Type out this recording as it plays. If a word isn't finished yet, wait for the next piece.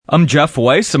I'm Jeff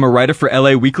Weiss. I'm a writer for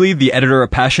LA Weekly, the editor of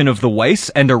Passion of the Weiss,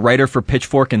 and a writer for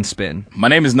Pitchfork and Spin. My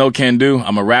name is No Can Do.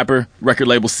 I'm a rapper, record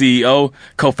label CEO,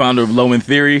 co-founder of Low End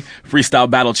Theory, freestyle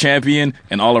battle champion,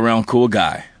 and all-around cool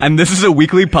guy. And this is a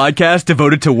weekly podcast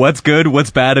devoted to what's good,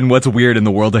 what's bad, and what's weird in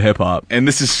the world of hip-hop. And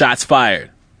this is Shots Fired.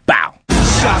 Bow.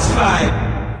 Shots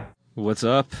fired. What's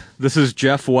up? This is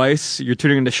Jeff Weiss. You're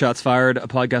tuning into Shots Fired, a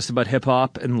podcast about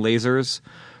hip-hop and lasers.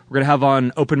 We're going to have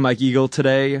on Open Mike Eagle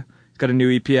today. Got a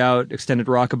new EP out, Extended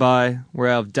Rockabye. We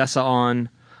have Dessa on.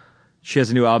 She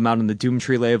has a new album out on the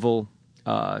Doomtree label.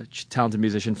 She's a talented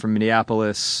musician from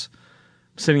Minneapolis.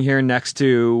 I'm sitting here next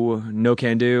to No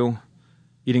Can Do,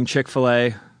 eating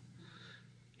Chick-fil-A.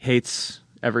 Hates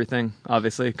everything,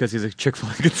 obviously, because he's a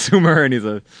Chick-fil-A consumer and he's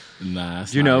a... Nah,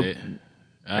 that's do you not know? it.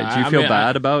 Do you feel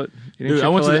bad about eating dude,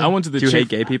 Chick-fil-A? I went to the do you hate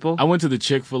gay people? I went to the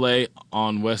Chick-fil-A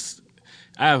on West...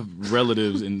 I have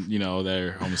relatives in, that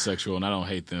are homosexual, and I don't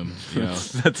hate them.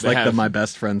 That's like my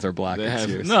best friends are black.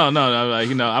 No, like,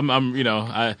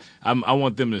 I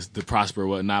want them to prosper and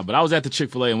whatnot. But I was at the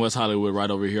Chick-fil-A in West Hollywood,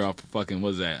 right over here off fucking,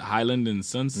 what is that, Highland and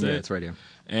Sunset? Yeah, it's right here.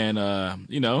 And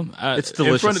it's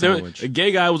delicious sandwich. A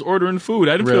gay guy was ordering food.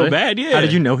 I didn't Really? feel bad. Yeah. How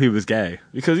did you know he was gay?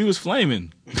 Because he was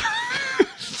flaming.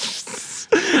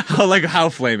 Like how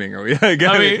flaming are we?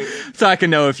 I mean, so I can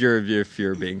know if you're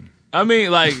being. I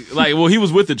mean, well, he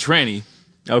was with the tranny.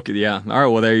 Okay, yeah. All right,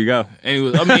 well, there you go. And he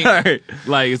was, I mean, right.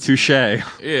 like, it's, touche.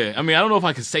 Yeah, I mean, I don't know if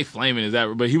I could say flaming is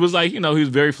that, but he was like, he was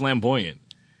very flamboyant.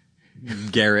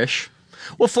 Garish.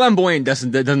 Well, flamboyant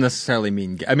doesn't necessarily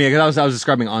mean gay. I mean, I was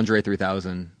describing Andre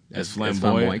 3000 as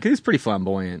flamboyant because he's pretty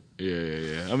flamboyant.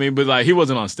 Yeah. I mean, but like, he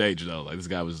wasn't on stage though. Like, this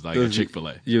guy was like a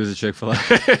Chick-fil-A. He was a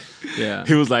Chick-fil-A. Yeah.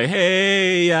 He was like,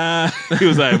 hey, he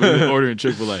was like ordering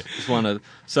Chick-fil-A.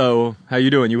 So, how you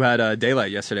doing? You had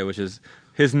Daylight yesterday, which is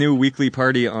his new weekly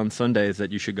party on Sundays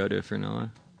that you should go to if you're not.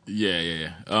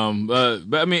 Yeah. But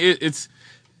I mean, it's.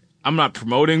 I'm not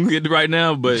promoting it right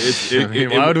now, but it's.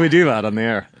 Why would we do that on the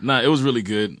air? Nah, it was really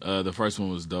good. The first one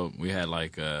was dope. We had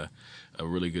like a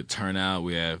really good turnout.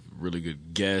 We have really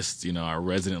good guests. Our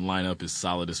resident lineup is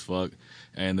solid as fuck,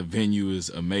 and the venue is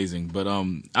amazing. But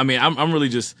I mean, I'm really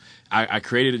just. I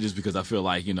created it just because I feel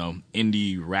like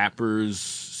indie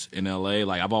rappers in LA.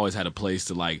 Like, I've always had a place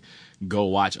to like go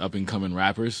watch up and coming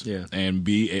rappers, and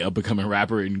be a up and coming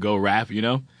rapper and go rap.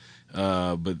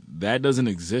 But that doesn't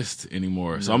exist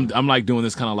anymore. No. So I'm like doing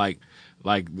this kind of like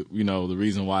the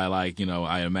reason why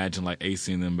I imagine like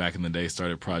AC and them back in the day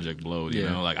started Project Blowed.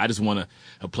 Like, I just want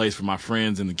a place for my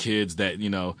friends and the kids that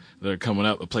that are coming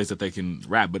up, a place that they can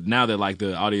rap. But now that like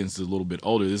the audience is a little bit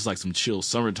older, this is like some chill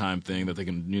summertime thing that they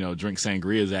can drink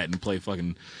sangrias at and play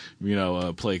fucking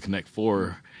play Connect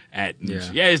Four at.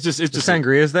 It's just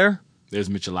sangrias there. There's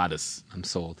micheladas. I'm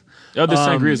sold. Oh, there's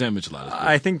sangrias and micheladas.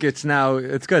 I think it's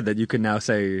good that you can now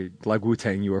say, like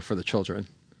Wu-Tang, you are for the children.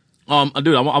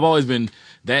 Dude, I've always been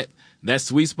that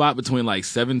sweet spot between like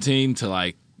 17 to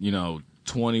like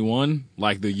 21,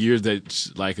 like the years that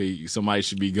somebody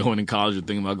should be going to college or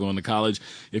thinking about going to college.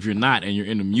 If you're not and you're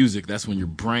into music, that's when your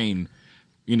brain,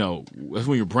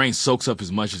 soaks up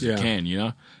as much as it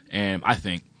can, and I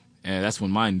think, and that's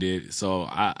when mine did. So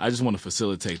I just want to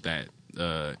facilitate that.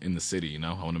 In the city,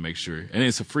 I want to make sure, and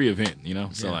it's a free event,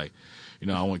 so like,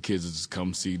 I want kids to just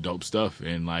come see dope stuff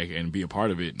and be a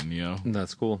part of it, and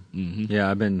That's cool. Mm-hmm.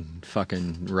 Yeah, I've been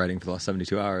fucking writing for the last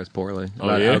 72 hours poorly.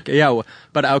 About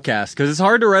about Outkast, because it's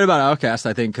hard to write about Outkast,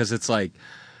 I think, because it's like,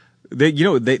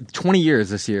 20 years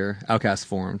this year, Outkast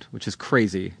formed, which is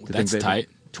crazy. That's tight.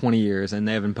 20 years, and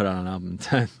they haven't put out an album in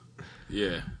 10.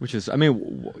 Yeah. Which is, I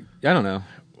mean, I don't know.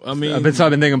 I mean, I've been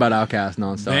thinking about Outkast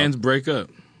nonstop. Bands break up.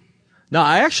 No,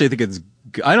 I actually think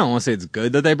I don't want to say it's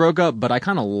good that they broke up, but I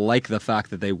kind of like the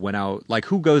fact that they went out. Like,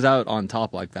 who goes out on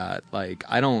top like that? Like,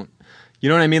 I don't, you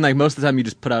know what I mean? Like, most of the time you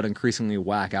just put out increasingly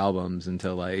whack albums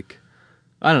until like,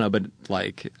 I don't know, but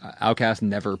like, Outkast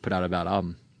never put out a bad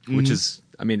album, which is,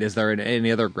 I mean, is there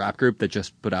any other rap group that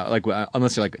just put out, like,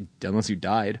 unless you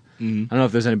died? I don't know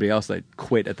if there's anybody else that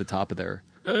quit at the top of their,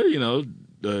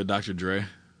 Dr. Dre.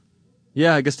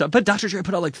 Yeah, I guess, but Dr. Dre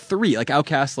put out like 3, like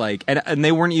Outkast, like, and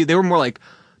they were more like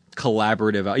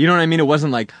collaborative. You know what I mean? It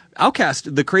wasn't like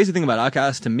Outkast. The crazy thing about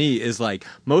Outkast to me is like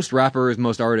most rappers,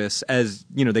 most artists, as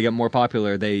they get more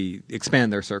popular, they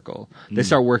expand their circle. They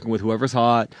start working with whoever's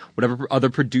hot, whatever other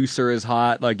producer is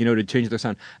hot, like, to change their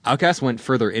sound. Outkast went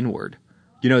further inward.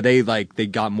 They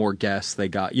got more guests. They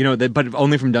got, but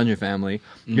only from Dungeon Family.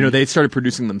 They started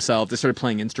producing themselves. They started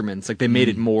playing instruments. Like, they made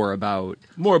it more about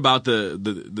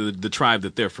the tribe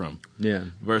that they're from. Yeah.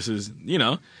 Versus,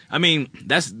 I mean,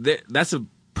 that's a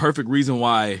perfect reason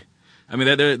why. I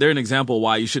mean, they're an example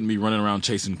why you shouldn't be running around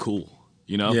chasing cool.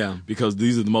 you know? Yeah. Because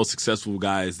these are the most successful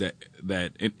guys that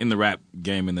in the rap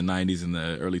game in the 90s and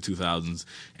the early 2000s,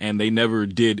 and they never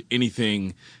did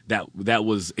anything that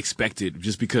was expected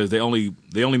just because they only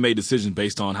made decisions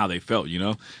based on how they felt, you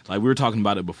know? Like we were talking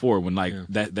about it before when like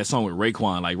that song with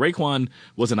Raekwon, like Raekwon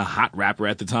wasn't a hot rapper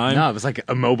at the time. No, it was like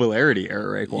a Mobilarity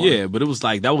era Raekwon. Yeah, but it was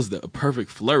like that was the perfect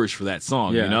flourish for that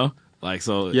song, Yeah. you know? Like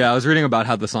so. Yeah, I was reading about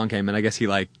how the song came, and I guess he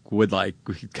like would like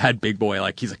he had Big Boy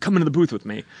like he's like come into the booth with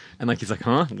me, and like he's like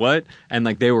huh what, and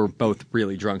like they were both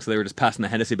really drunk, so they were just passing the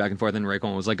Hennessy back and forth, and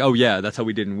Raekwon was like oh yeah that's how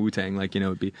we did in Wu-Tang, like you know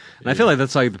it'd be, and I feel like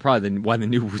that's like probably why the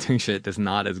new Wu-Tang shit is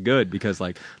not as good because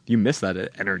like you miss that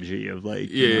energy of like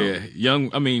Yeah, you know,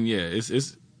 young. I mean, yeah,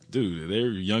 it's dude, they're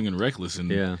young and reckless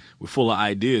and Yeah. we're full of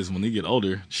ideas. When they get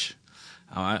older,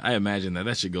 I imagine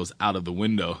that shit goes out of the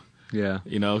window. yeah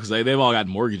You know, because they've all got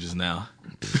mortgages now.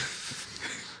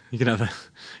 you can have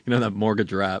that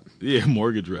mortgage rap. Yeah,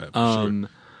 mortgage rap. For sure.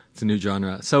 It's a new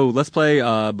genre. So let's play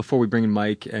before we bring in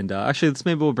Mike, and actually,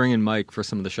 maybe we'll bring in Mike for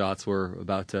some of the shots. We're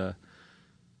about to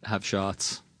have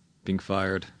shots being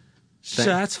fired.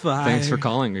 Shots fired. Thanks for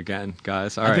calling again,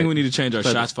 guys. All I right. think we need to change our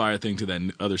But- shots fired thing to that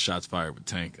other shots fired with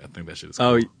Tank. I think that shit is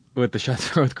Oh, cool. with the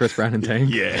shots with Chris Brown and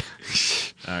Tank. Yeah.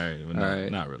 All right. Well, no, All right.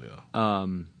 Not really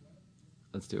though.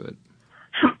 Let's do it.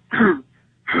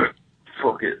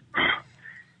 Fuck it.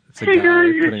 It's a Hey guy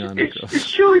guys, putting on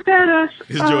it's Joey Badass.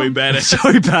 It's Joey Badass.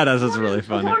 Joey Badass. That's really I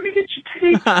funny. wanted to get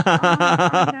your take on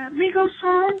that Migos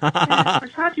song,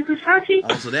 Versace.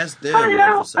 Oh, so that's their How the hell?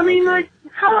 reference. I mean, Okay. like,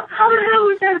 how the hell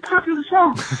is that a popular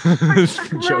song?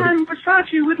 Like rhyme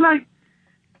Versace with like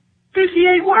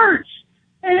 58 words,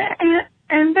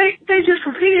 and they just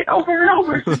repeat it over and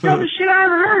over. It's the dumbest shit I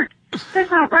ever heard.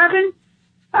 That's not rapping.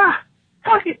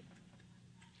 Fuck it.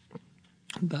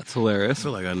 That's I hilarious.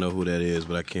 feel like I know who that is,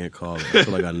 but I can't call it. I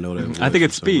feel like I know that voice. I think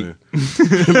it's from Speed.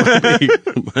 somewhere.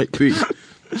 Might be.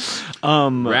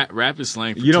 Rap is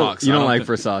slang for You don't talks. you I don't like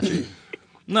think- Versace.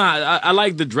 Nah, I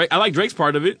like the Drake. I like Drake's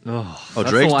part of it. Oh, That's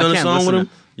Drake's the one I done a can't song with listen him?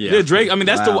 to. Yeah. Yeah, Drake. I mean,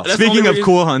 that's Wow. the. That's Speaking the of only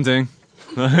cool hunting,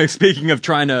 speaking of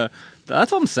trying to,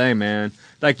 that's what I'm saying, man.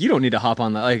 Like you don't need to hop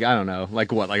on that. Like I don't know,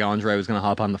 like what? Like Andre was gonna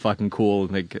hop on the fucking cool,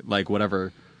 like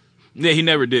whatever. Yeah, he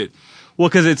never did. Well,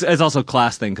 because it's also a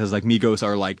class thing. Because like Migos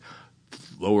are like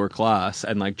lower class,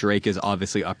 and like Drake is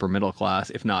obviously upper middle class,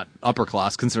 if not upper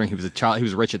class, considering he was a child. He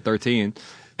was rich at 13,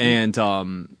 and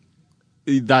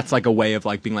that's like a way of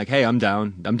like being like, hey, I'm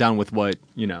down with what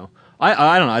you know.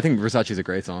 I don't know. I think Versace's a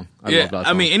great song. I love that I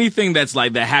song. mean, anything that's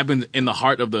like that happened in the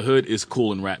heart of the hood is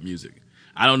cool in rap music.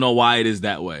 I don't know why it is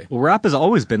that way. Well, rap has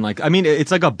always been like. I mean, it's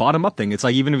like a bottom up thing. It's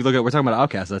like even if you look at, we're talking about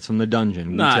Outkast. That's from the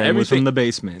dungeon. Nah, Wu-Tang was everything- from the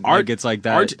basement. Art, Like it's like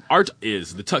that. Art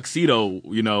is the tuxedo.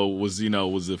 Was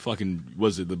the fucking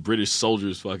was it the British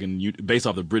soldiers fucking based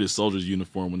off the British soldiers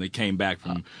uniform when they came back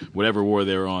from whatever war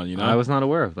they were on. You know, I was not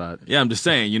aware of that. yeah, I'm just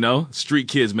saying. You know, street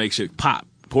kids make shit pop.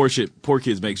 Poor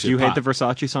kids make shit. Do you pop. hate the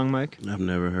Versace song, Mike? I've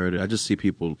never heard it. I just see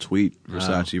people tweet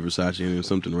Versace, and it was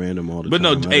something random all the But time. no,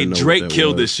 I hey, didn't know what Drake that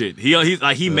killed was. this shit.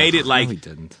 He made it like No, he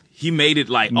didn't. he made it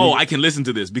like I can listen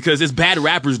to this because it's bad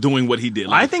rappers doing what he did.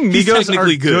 Like, I think he's Migos are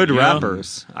technically good you know?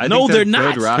 rappers. I No, think they're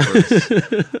not. good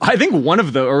rappers. I think one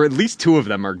of them, or at least two of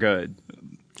them, are good.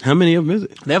 How many of them is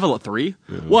it? They have three.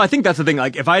 Well, I think that's the thing.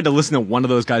 Like, if I had to listen to one of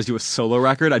those guys do a solo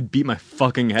record, I'd beat my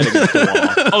fucking head against the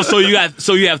wall. Oh, so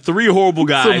you have three horrible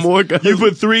guys. Some more guys. You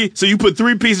put three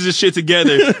pieces of shit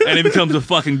together, and it becomes a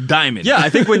fucking diamond. Yeah, I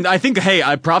think hey,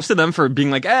 I props to them for being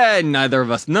like,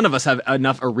 none of us have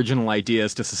enough original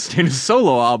ideas to sustain a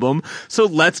solo album. So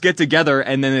let's get together,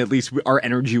 and then at least our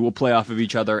energy will play off of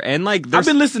each other. And like, I've there's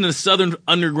been listening to Southern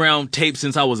Underground tape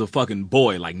since I was a fucking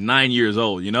boy, like 9 years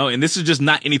old, you know? And this is just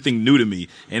not anything new to me.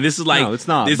 And this is like, No, it's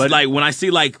not, This but- is like when I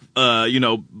see like,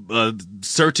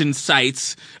 certain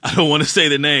sites, I don't want to say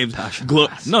the names.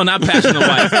 No, not Passion of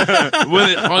Life.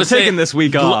 We're taking this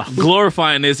week off.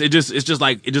 Glorifying this, it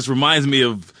just reminds me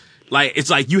of, like, it's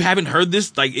like, you haven't heard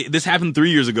this? Like, this happened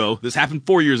 3 years ago. This happened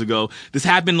 4 years ago. This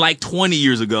happened like 20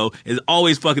 years ago. There's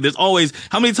always,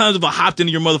 how many times have I hopped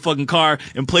into your motherfucking car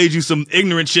and played you some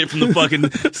ignorant shit from the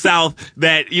fucking South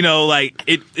that, you know, like,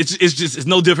 it's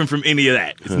no different from any of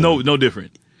that. It's no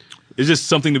different. It's just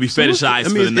something to be fetishized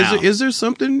for the now. Is there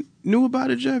something new about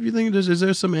it, Jeff? You think is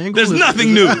there some angle? There's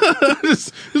nothing new.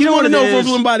 just you know want what to it know is?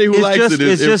 from somebody who It's likes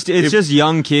just, it. It's just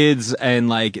young kids, and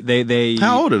like they.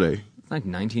 How old are they? Like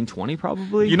 1920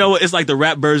 probably. You know what? It's like the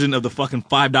rap version of the fucking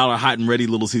 $5 hot and ready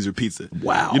Little Caesar pizza.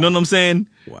 Wow. You know what I'm saying?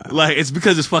 Wow. Like, it's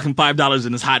because it's fucking $5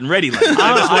 and it's hot and ready. Like,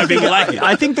 that's why people like it.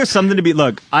 I think there's something to be.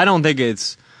 Look, I don't think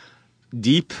it's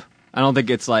deep. I don't think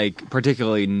it's like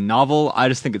particularly novel. I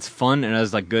just think it's fun and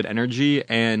has like good energy,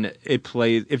 and it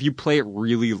plays. If you play it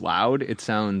really loud, it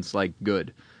sounds like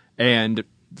good, and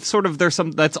sort of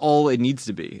that's all it needs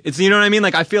to be. It's, you know what I mean?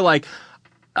 Like, I feel like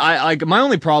my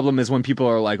only problem is when people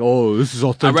are like, "Oh, this is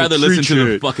authentic." I'd rather street listen to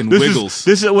the shit. fucking This Wiggles.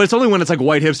 It's only when it's like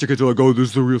white hipster kids are like, "Oh, this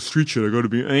is the real street shit. I got to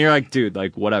be," and you're like, "Dude,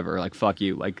 like whatever, like fuck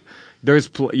you." Like,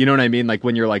 you know what I mean? Like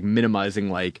when you're like minimizing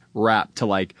like rap to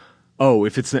like, oh,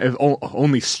 if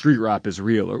only street rap is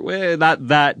real, or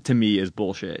that to me is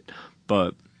bullshit.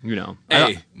 But you know,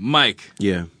 Hey, Mike.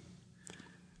 Yeah.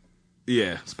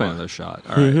 Yeah. let's play another shot.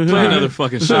 All right, Play another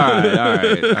fucking all shot.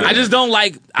 right. I just don't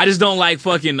like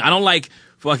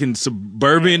fucking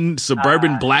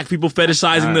suburban black people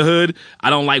fetishizing the hood. I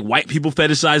don't like white people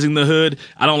fetishizing the hood.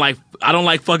 I don't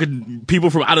like fucking people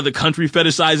from out of the country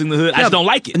fetishizing the hood. I just don't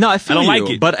like it. No, I feel don't you, like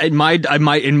it. But in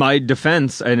my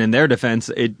defense and in their defense,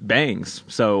 it bangs.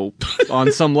 So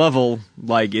on some level,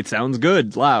 like it sounds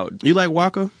good, loud. You like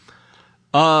Waka?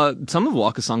 Some of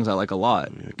Waka's songs I like a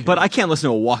lot, but I can't listen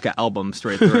to a Waka album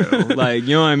straight through. Like,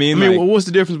 you know what I mean? I mean, Like, what's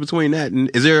the difference between that and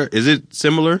is it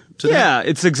similar to that? yeah,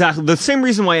 it's exactly the same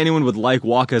reason why anyone would like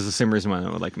Waka is the same reason why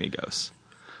anyone would like Migos.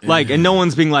 Like, and no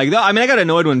one's being like, no, I mean, I got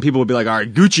annoyed when people would be like, all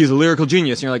right, Gucci is a lyrical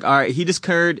genius. And you're like, all right,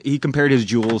 he compared his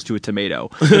jewels to a tomato.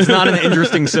 It's not an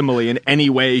interesting simile in any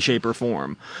way, shape, or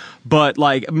form. But,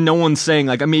 like, no one's saying,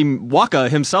 like, I mean, Waka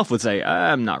himself would say,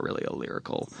 I'm not really a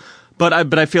lyrical. But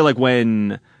I feel like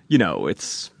when, you know,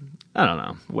 it's, I don't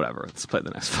know, whatever. Let's play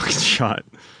the next fucking shot.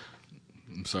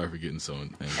 I'm sorry for getting so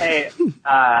angry. Hey,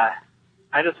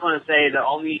 I just want to say the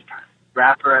only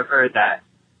rapper I've heard that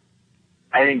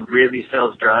I think really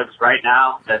sells drugs right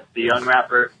now, that's a young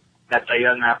rapper,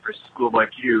 Schoolboy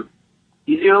Q.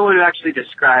 He's the only one who actually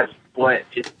describes what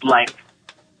it's like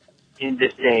in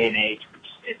this day and age.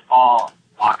 It's all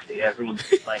oxy. Everyone's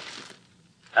like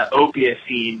an opiate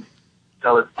fiend.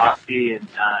 So it's oxy and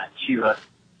Chiva,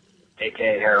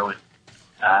 aka heroin.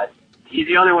 He's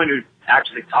the only one who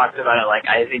actually talks about it like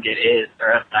I think it is,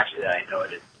 or actually that I know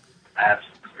it is. I have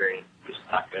some experience. It's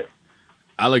not good.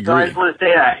 I'll agree. So I just want to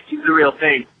say that he's the real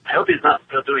thing. I hope he's not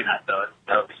still doing that though.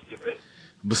 That would be stupid.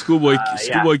 But Schoolboy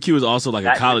Q is also like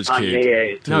a That college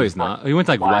kid. No, he's not. He went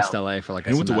to like Wild. West LA for like a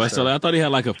He went to West semester. LA. I thought he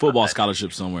had like a football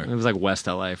scholarship somewhere. It was like West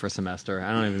LA for a semester.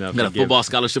 I don't even know if He got they a football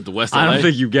scholarship to West LA. I don't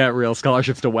think you get real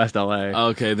scholarships to West LA.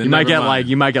 Okay, then you might never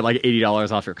get mind. like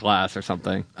 $80 off your class or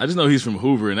something. I just know he's from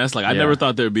Hoover, and that's like I Yeah. never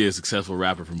thought there'd be a successful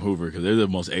rapper from Hoover because they're the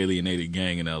most alienated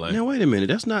gang in LA. Now wait a minute.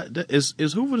 That's not. Is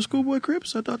Hoover the Schoolboy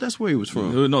Crips? I thought that's where he was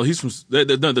from. No, he's from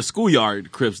the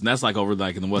schoolyard Crips, and that's like over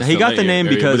like in the West. He got LA the name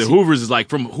area. because but the Hoovers is like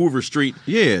from Hoover Street.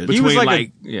 Yeah, between was like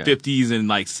like a- yeah. 50s and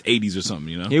like 80s or something,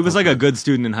 you know. He was like a good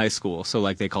student in high school, so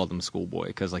like they called him Schoolboy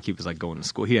because like he was like going to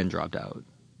school. He hadn't dropped out.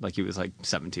 Like he was like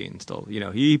 17 still. You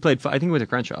know, he played. I think he went to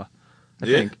Crenshaw.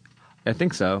 Yeah. I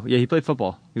think so. Yeah, he played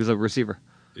football. He was a receiver.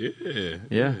 Yeah.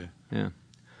 Yeah.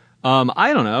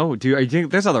 I don't know. Do you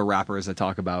think there's other rappers that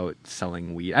talk about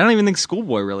selling weed? I don't even think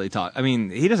Schoolboy really talk. I mean,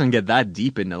 he doesn't get that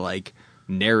deep into like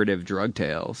narrative drug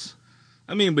tales.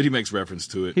 I mean, but he makes reference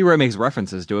to it. He makes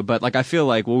references to it, but like I feel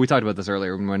like we talked about this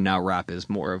earlier when now rap is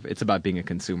more of it's about being a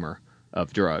consumer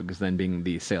of drugs than being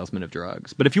the salesman of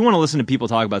drugs. But if you want to listen to people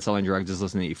talk about selling drugs, just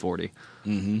listen to E40.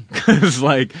 Because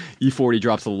like E40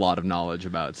 drops a lot of knowledge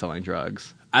about selling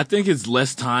drugs. I think it's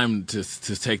less time to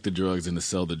take the drugs and to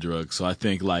sell the drugs. So I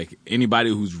think like anybody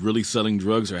who's really selling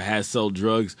drugs or has sold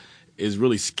drugs is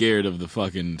really scared of the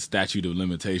fucking statute of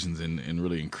limitations and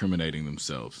really incriminating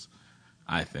themselves,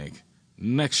 I think.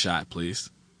 Next shot, please.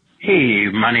 Hey,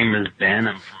 my name is Ben.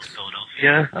 I'm from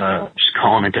Philadelphia. Just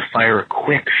calling in to fire a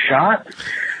quick shot.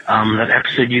 That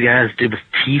episode you guys did with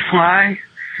T-Fly,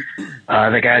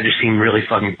 that guy just seemed really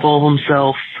fucking full of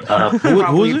himself.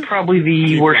 Probably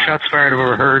the worst shots fired I've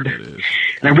ever heard. And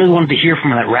I really wanted to hear from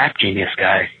that rap genius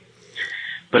guy.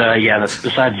 But yeah,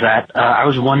 besides that, I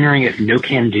was wondering if No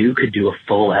Can Do could do a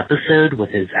full episode with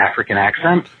his African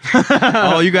accent.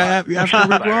 Oh, you got African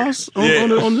Rick Ross on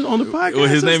the podcast. Well,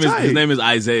 his That's tight. name is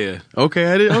Isaiah. Okay,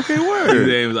 I did. Okay, His word.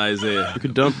 name is Isaiah. You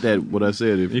could dump that what I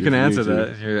said. If You can need answer to.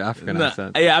 that your African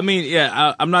accent. Yeah, I mean,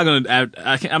 yeah, I'm not gonna.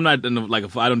 I'm not in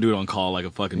I don't do it on call like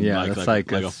a fucking that's like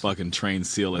a it's- fucking trained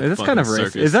seal. At That's fucking kind of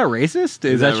circus. racist. Is that racist?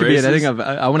 Is that that should be an racist? editing of?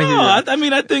 I want to No, hear. I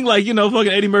mean, I think like fucking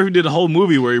Eddie Murphy did a whole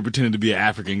movie where he pretended to be an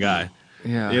African guy.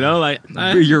 Yeah, You know, like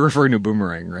you're referring to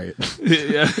Boomerang, right?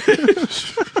 yeah.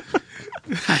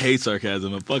 I hate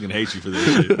sarcasm. I fucking hate you for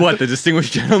this shit. What, the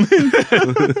distinguished gentleman?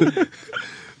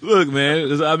 Look,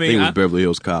 man. I I think it mean, was Beverly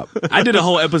Hills Cop. I did a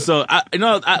whole episode. I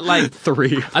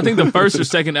 3. I think the first or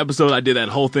second episode I did that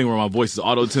whole thing where my voice is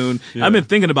auto-tuned. Yeah. I've been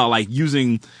thinking about like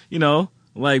using,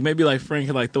 Like maybe like Frank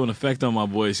could like throw an effect on my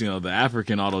voice, the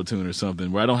African auto-tune or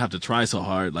something, where I don't have to try so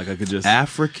hard. Like I could just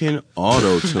African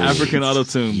auto-tune. African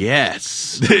auto-tune.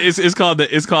 Yes. It's called the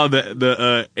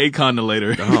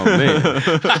Acondulator. Oh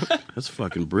man, that's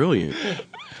fucking brilliant.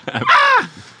 All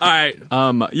right.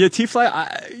 Yeah,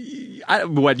 T-Fly.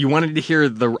 What you wanted to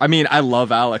hear I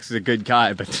love Alex. He's a good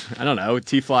guy, but I don't know.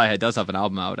 T-Fly does have an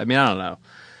album out. I don't know.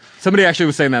 Somebody actually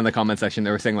was saying that in the comment section.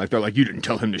 They were saying they're like, you didn't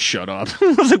tell him to shut up.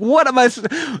 I was like, what am I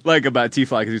like about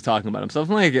T-Fly because he's talking about himself?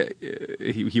 I'm like,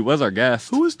 he was our guest.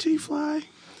 Who is T-Fly?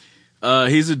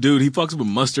 He's a dude. He fucks with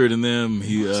Mustard and them.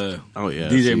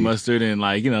 DJ Mustard and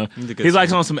he's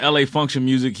like on some LA function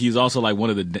music. He's also like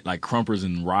one of the like Crumpers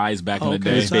and Rise back in the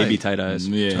day. Baby Tight Eyes.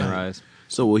 Yeah. Rise.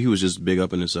 So he was just big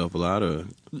up in himself a lot, or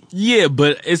yeah,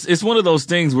 but it's one of those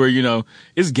things where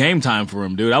it's game time for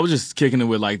him, dude. I was just kicking it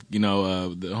with the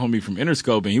homie from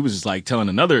Interscope, and he was just like telling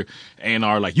another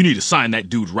A&R like, you need to sign that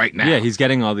dude right now. Yeah, he's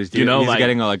getting all these deals. He's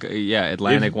getting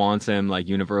Atlantic wants him, like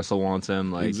Universal wants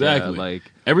him, like exactly.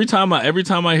 Every time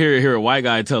I hear a white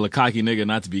guy tell a cocky nigga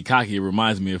not to be cocky, it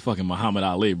reminds me of fucking Muhammad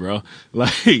Ali, bro.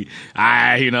 Like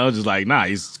just like nah,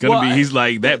 he's gonna be. He's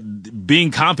like that.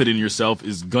 Being confident in yourself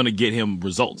is gonna get him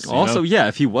results. Also, yeah,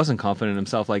 if he wasn't confident in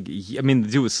himself, the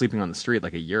dude was sleeping on the street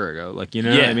like a year ago. Like, you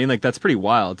know what I mean? Like, that's pretty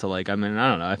wild to I don't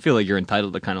know. I feel like you're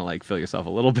entitled to kind of feel yourself a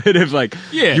little bit if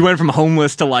you went from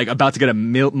homeless to about to get a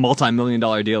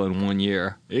multi-million-dollar deal in 1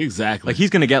 year. Exactly. Like, he's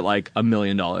gonna get $1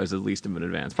 million at least in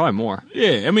advance, probably more.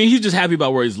 Yeah, he's just happy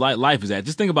about where his life is at.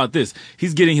 Just think about this: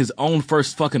 he's getting his own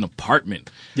first fucking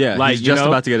apartment. Yeah, he's just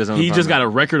about to get his own. He apartment. Just got a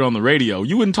record on the radio.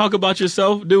 You wouldn't talk about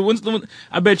yourself, dude.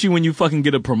 I bet you when you fucking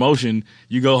get a promotion,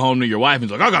 you go home to your wife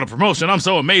and like, I got a promotion. I'm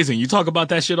so amazing. You talk about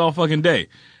that shit all fucking day.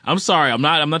 I'm sorry. I'm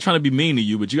not trying to be mean to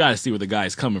you, but you got to see where the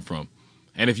guy's coming from.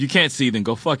 And if you can't see, then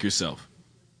go fuck yourself.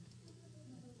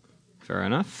 Fair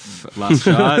enough. Last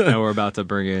shot, and we're about to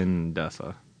bring in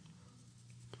Dessa.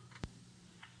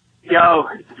 Yo,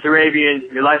 it's Arabian,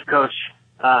 your life coach.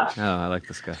 I like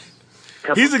this guy.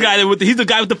 He's the guy with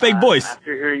the fake voice.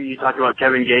 After hearing you talk about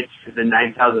Kevin Gates for the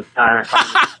 9,000th time,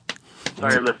 I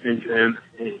started listening to him.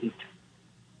 And he's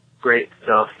great,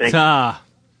 so thanks.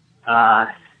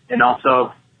 And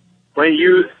also,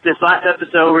 this last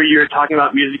episode where you were talking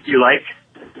about music you like,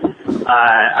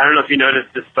 I don't know if you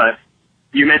noticed this, but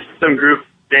you mentioned some group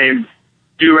named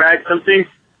Do-Rag something,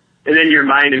 and then your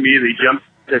mind immediately jumped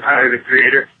to Tyler, the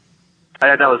Creator. I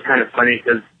thought that was kind of funny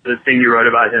because the thing you wrote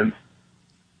about him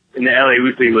in the LA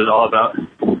Weekly was all about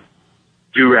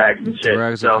do-rags and shit.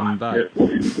 Do-rags are coming back.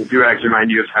 Do-rags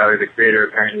remind you of Tyler, the Creator,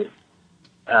 apparently.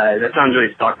 That sounds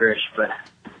really stalkerish, but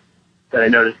I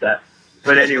noticed that.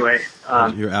 But anyway.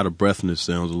 Your out of breathness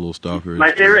sounds a little stalkerish.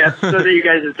 My favorite episode that you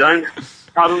guys have done,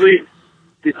 probably,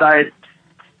 besides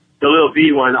the Lil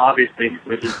B one, obviously,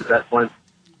 which is the best one,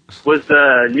 was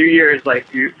the New Year's,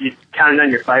 you counted on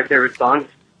your 5 favorite songs.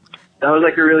 That was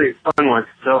a really fun one.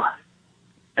 So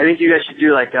I think you guys should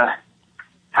do a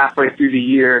halfway through the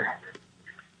year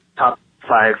top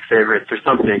 5 favorites or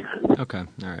something. Okay,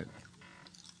 all right.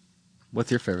 What's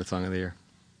your favorite song of the year?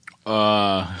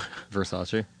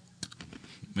 Versace.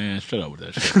 Man, shut up with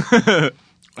that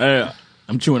shit.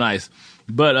 I'm chewing ice.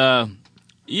 But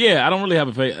yeah, I don't really have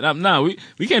a favorite. No,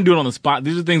 we can't do it on the spot.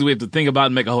 These are things we have to think about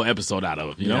and make a whole episode out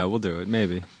of. You know? Yeah, we'll do it.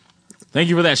 Maybe. Thank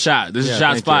you for that shot. This is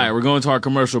Shots Fired. We're going to our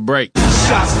commercial break.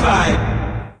 Shots fired.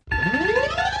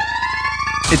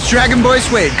 It's Dragon Boy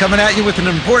Suede coming at you with an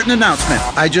important announcement.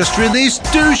 I just released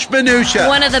Douche Minutia.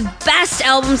 One of the best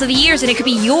albums of the years, and it could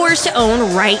be yours to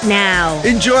own right now.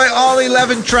 Enjoy all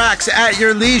 11 tracks at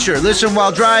your leisure. Listen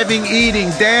while driving, eating,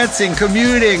 dancing,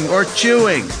 commuting, or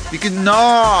chewing. You can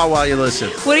gnaw while you listen.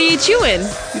 What are you chewing?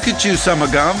 You can chew some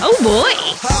gum. Oh boy.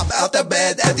 Hop out the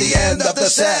bed at the end of the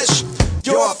sesh.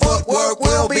 Your footwork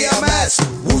will be a mess.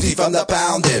 Woozy from the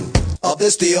pounding of the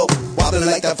steel, wobbling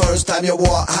like the first time you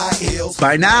wore high heels.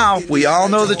 By now, we all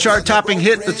know the chart-topping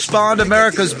hit that spawned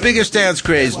America's biggest dance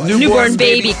craze, Newborn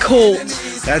Baby Colt.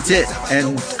 That's it.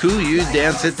 And cool, you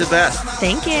dance it the best.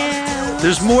 Thank you.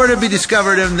 There's more to be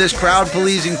discovered in this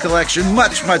crowd-pleasing collection.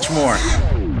 Much, much more.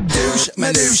 Douche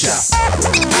Minutia.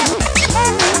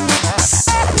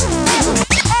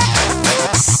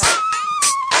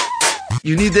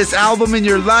 You need this album in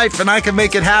your life, and I can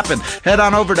make it happen. Head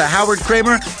on over to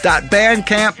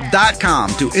howardkramer.bandcamp.com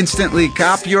to instantly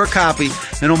copy your copy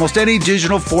in almost any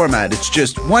digital format. It's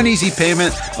just one easy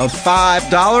payment of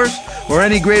 $5 or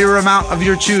any greater amount of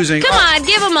your choosing. Come on,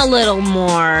 give him a little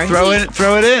more. Throw it in.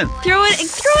 Throw in a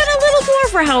little more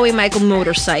for Howie Michael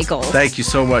Motorcycle. Thank you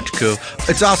so much, Koo.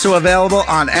 It's also available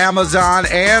on Amazon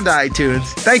and iTunes.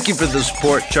 Thank you for the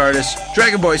support, Chartist.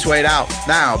 Dragon Boy Suede out.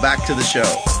 Now, back to the show.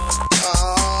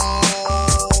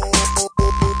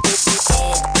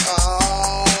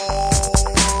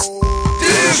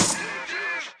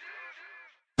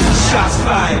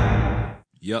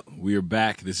 Yep, we are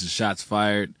back. This is Shots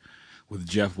Fired with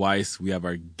Jeff Weiss. We have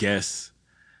our guest,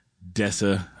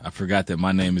 Dessa. I forgot that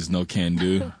my name is No Can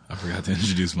Do. I forgot to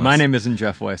introduce myself. My name isn't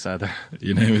Jeff Weiss either.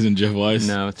 Your name isn't Jeff Weiss?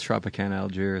 No, it's Tropicana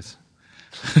Algiers.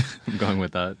 I'm going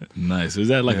with that. Nice. Is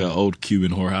that like an old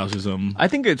Cuban whorehouse or something? I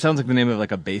think it sounds like the name of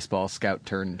like a baseball scout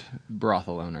turned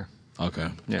brothel owner. Okay.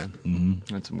 Yeah,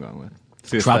 that's what I'm going with.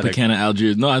 Tropicana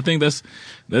Algiers. No, I think that's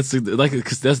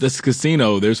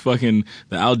casino. There's fucking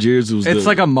the Algiers was. It's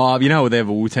like a mob. You know, they have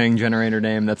a Wu-Tang generator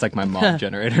name. That's like my mob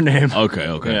generator name. Okay.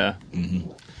 Yeah.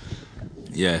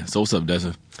 Yeah. So what's up,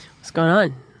 Dessa? What's going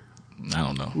on? I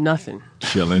don't know. Nothing.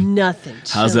 Chilling. Nothing.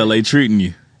 How's Chilling. LA treating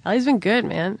you? LA's been good,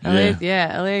 man.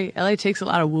 LA takes a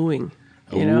lot of wooing.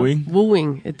 Wooing?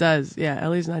 Wooing, it does. Yeah,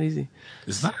 LA's not easy.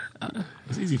 It's not.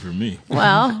 It's easy for me.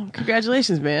 Well,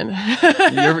 congratulations, man.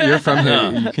 You're from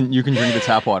here. You can drink the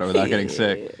tap water without getting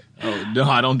sick. Oh no,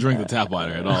 I don't drink the tap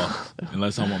water at all,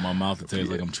 unless I want my mouth to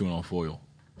taste like I'm chewing on foil.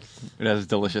 It has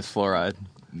delicious fluoride.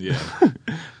 Yeah,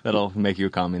 that'll make you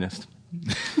a communist.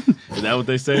 Is that what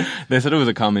they say? They said it was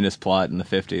a communist plot in the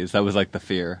 50s. That was like the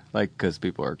fear, like because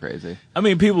people are crazy. I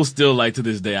mean, people still like to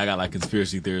this day. I got like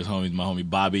conspiracy theorists, homies. My homie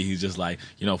Bobby, he's just like,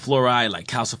 fluoride like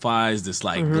calcifies this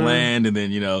like gland, and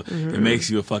then it makes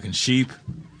you a fucking sheep.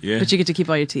 Yeah, but you get to keep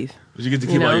all your teeth. But you get to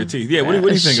keep all your teeth. Yeah, what do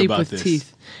you think about this?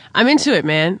 Teeth. I'm into it,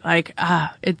 man. Like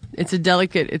it's a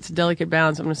delicate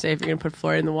balance. I'm gonna say if you're gonna put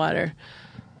fluoride in the water,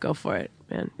 go for it.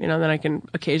 Man, then I can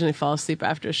occasionally fall asleep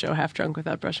after a show half drunk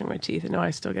without brushing my teeth, and I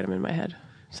still get them in my head.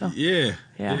 So yeah,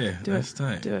 do that's it.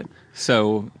 tight. Do it.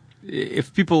 So,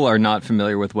 if people are not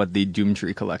familiar with what the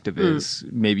Doomtree Collective is,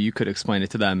 maybe you could explain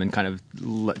it to them and kind of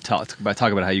talk about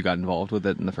how you got involved with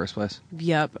it in the first place.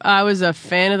 Yep, I was a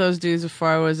fan of those dudes before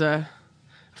I was a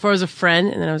friend,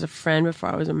 and then I was a friend before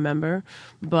I was a member.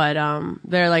 But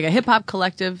they're like a hip hop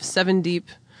collective, 7 deep,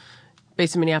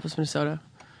 based in Minneapolis, Minnesota.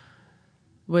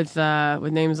 With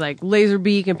names like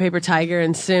Laserbeak and Paper Tiger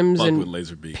and Sims and with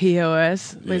Laserbeak.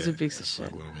 POS. Laserbeak's the shit.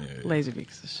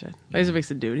 Laserbeak's the shit. Laserbeak's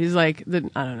the dude. He's like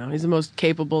he's the most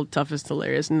capable, toughest,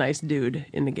 hilarious, nice dude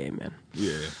in the game, man.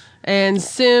 Yeah. And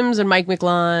Sims and Mike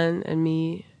McLawn and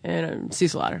me and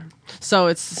Cecil Otter. So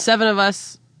it's 7 of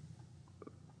us.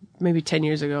 Maybe 10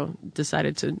 years ago,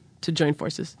 decided to join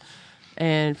forces,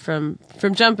 and from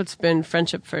jump, it's been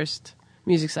friendship first,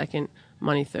 music second,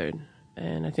 money third.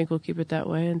 And I think we'll keep it that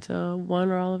way until one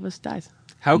or all of us dies.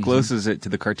 How close is it to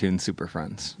the cartoon Super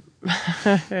Friends?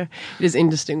 It is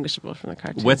indistinguishable from the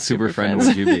cartoon. What Super Friend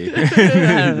would you be? I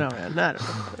don't know, man. I don't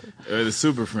know. The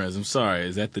Super Friends. I'm sorry.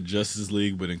 Is that the Justice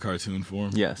League, but in cartoon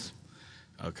form? Yes.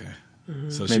 Okay.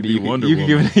 So maybe she'd be Wonder Woman. You can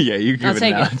give I'll it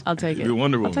take an it. I'll take it. Be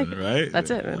Wonder Woman, right?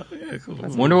 That's it, man. Yeah, cool.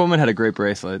 Wonder Woman had a great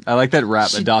bracelet. I like that Rap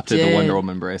She adopted the did. Wonder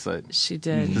Woman bracelet. She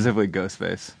did. Specifically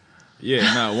Ghostface.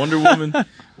 Yeah, Wonder Woman.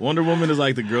 Wonder Woman is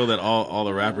like the girl that all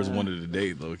the rappers wanted to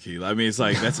date, low key. I mean, it's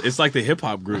like the hip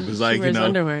hop group. It's like She wears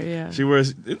underwear, yeah. She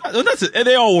wears. And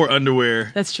they all wore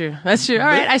underwear. That's true. All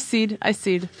right, I cede. I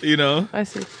cede. I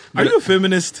cede. Are you a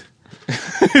feminist?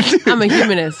 I'm a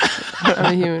humanist.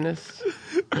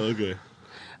 Okay.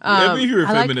 If you're a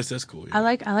feminist, that's cool. Yeah. I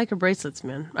like her bracelets,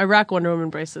 man. I rock Wonder Woman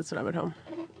bracelets when I'm at home.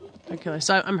 I kill her.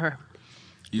 So I'm her.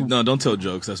 No, don't tell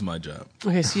jokes. That's my job.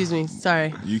 Okay, excuse me.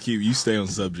 Sorry. You stay on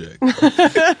subject.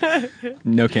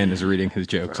 No Can is reading his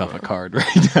jokes off a card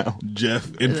right now.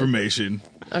 Jeff, information.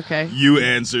 Okay. You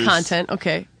answers. Content.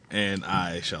 Okay. And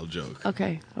I shall joke.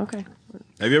 Okay.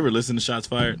 Have you ever listened to Shots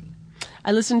Fired?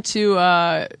 I listened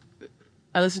to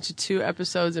 2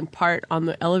 episodes in part on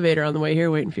the elevator on the way here,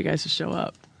 waiting for you guys to show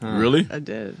up. Really? I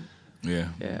did. Yeah.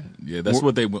 That's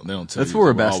what they don't tell you. That's what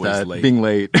we're best at, being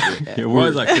late. Yeah, we're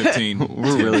always like 15.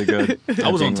 We're really good. I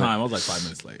was on time. I was like 5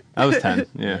 minutes late. I was 10.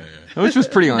 Yeah. Which was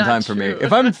pretty on time for me.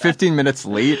 If I'm 15 minutes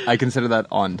late, I consider that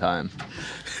on time.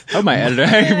 Oh, my editor.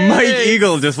 Hey, Mike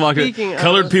Eagle just walked in.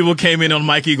 Colored people came in on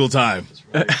Mike Eagle time.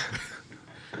 That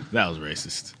was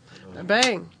racist.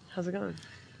 Bang. How's it going?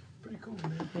 Pretty cool,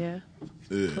 man. Yeah.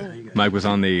 Cool. Mike was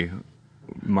on the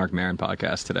Mark Maron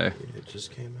podcast today. Yeah, it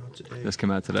just came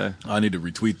out today. I need to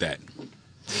retweet that.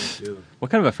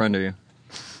 What kind of a friend are you?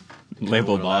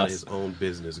 Label boss. A lot of boss. his own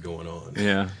business going on.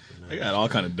 Yeah. I got all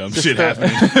kind of dumb shit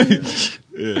happening.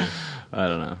 Yeah. I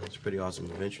don't know. It's a pretty awesome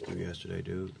event you threw yesterday,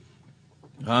 dude.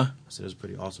 Huh? I said it was a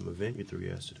pretty awesome event you threw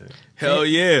yesterday. Hell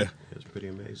yeah. It was pretty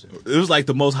amazing. It was like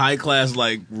the most high class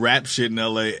like rap shit in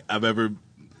LA I've ever.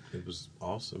 It was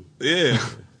awesome. Yeah.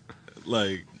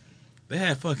 Like they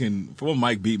had fucking for what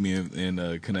Mike beat me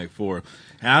in Connect 4.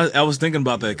 And I was thinking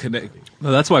about that Connect.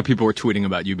 Well, that's why people were tweeting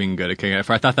about you being good at Connect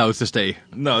 4. I thought that was just a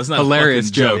it's not hilarious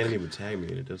a joke. They didn't even tag me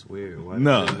in it. That's weird. Why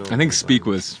no, I think Speak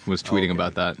was tweeting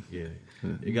about that. Yeah.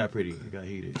 It got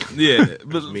heated. Yeah,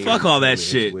 but Me fuck and- all that me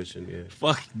shit. intuition, yeah.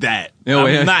 Fuck that. Oh,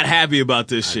 I'm yeah. not happy about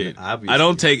this shit. obviously. I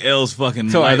don't take L's fucking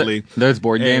So are lightly. there's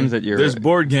board And games that you're. There's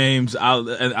board games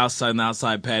outside in the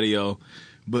outside patio.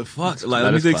 But fuck, like, let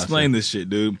that me is explain classy. this shit,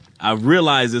 dude. I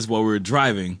realized this while we were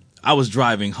driving. I was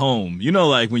driving home. You know,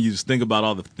 like when you just think about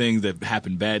all the things that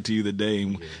happened bad to you the day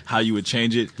and how you would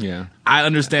change it. Yeah. I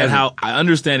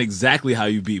understand exactly how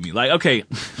you beat me. Like, okay,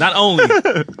 not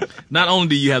only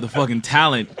do you have the fucking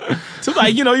talent to,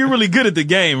 like, you know, you're really good at the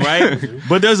game, right?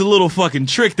 But there's a little fucking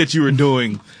trick that you were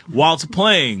doing whilst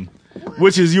playing,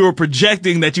 which is you were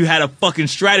projecting that you had a fucking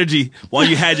strategy while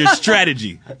you had your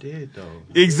strategy. I did though.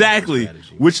 Exactly.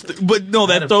 Strategy. But no,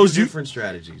 I had that a throws few you. different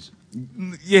strategies.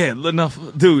 Yeah, enough,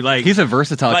 dude. Like, He's a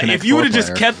versatile. like Connect if you would Four have just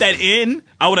player. kept that in,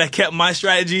 I would have kept my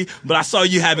strategy. But I saw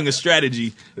you having a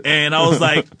strategy, and I was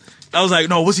like,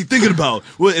 no, what's he thinking about?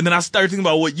 And then I started thinking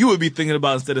about what you would be thinking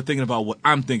about instead of thinking about what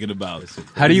I'm thinking about.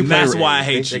 How do you And play? that's why I I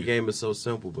hate think you. that game is so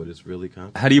simple, but it's really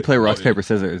complicated. How do you play rock paper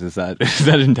scissors? Is that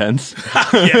intense?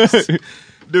 Yes.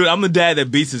 Dude, I'm the dad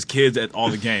that beats his kids at all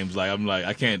the games. Like, I'm like,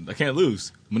 I can't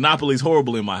lose. Monopoly's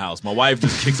horrible in my house. My wife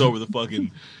just kicks over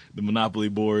the Monopoly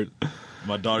board.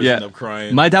 My daughters end up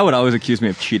crying. My dad would always accuse me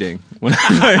of cheating when I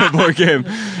play a board game.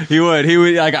 He would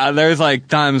like. There's like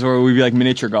times where we'd be like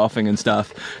miniature golfing and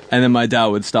stuff, and then my dad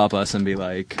would stop us and be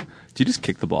like, "Do you just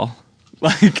kick the ball?"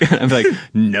 Like, and I'd be like,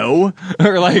 "No,"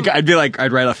 or like I'd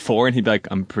write a 4, and he'd be like,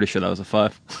 "I'm pretty sure that was a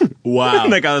 5." Wow.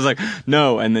 Like I was like,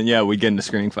 "No," and then we'd get into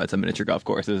screaming fights at miniature golf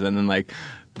courses, and then like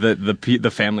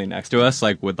the family next to us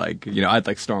like would like I'd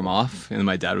like storm off, and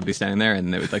my dad would be standing there,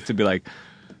 and they would like to be like.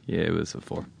 Yeah, it was a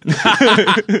 4.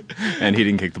 And he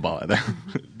didn't kick the ball either.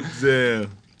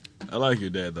 Damn. I like your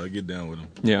dad, though. Get down with him.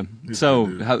 Yeah. He's So, a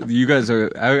good dude. how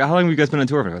long have you guys been on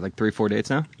tour for? Like 3-4 dates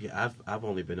now? Yeah, I've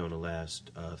only been on the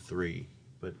last 3,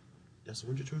 but that's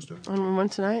when's your tour start? On one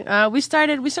tonight. We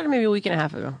started maybe a week and a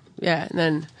half ago. Yeah,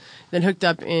 and then hooked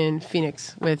up in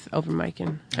Phoenix with open mic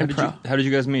and pro. How did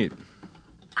you guys meet?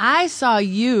 I saw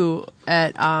you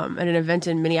at an event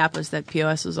in Minneapolis that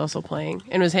POS was also playing,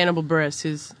 and it was Hannibal Buress,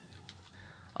 who's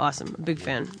awesome, a big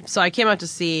fan. So I came out to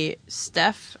see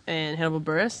Steph and Hannibal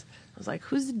Buress. I was like,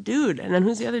 "Who's the dude?" And then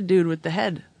who's the other dude with the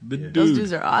head? Those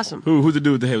dudes are awesome. Who's the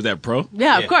dude with the head? Was that Pro?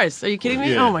 Yeah, of course. Are you kidding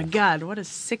me? Yeah. Oh my god, what a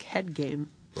sick head game.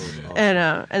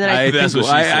 And then That's what she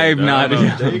said. I'm not.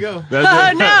 There you go. no,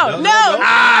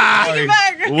 take it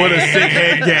back. What a sick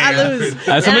head game. I lose.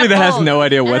 As somebody that has fold. no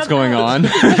idea what's going on,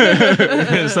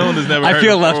 Someone that's never I heard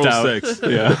feel of left oral out. sex.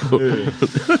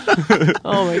 Yeah.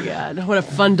 Oh my god, what a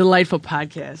fun, delightful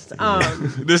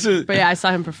podcast. This is But yeah, I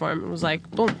saw him perform. It was like,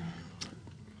 boom.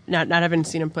 Not having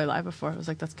seen him play live before, I was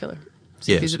like, that's killer.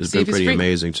 See if Yes, he's- it's see been if he's pretty free.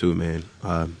 amazing too, man.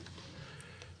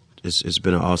 It's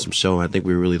been an awesome show. I think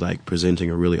we're really like presenting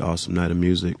a really awesome night of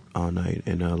music all night,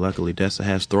 and luckily Dessa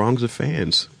has throngs of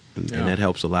fans, and that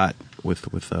helps a lot with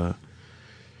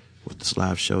this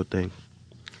live show thing.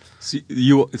 So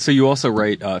you also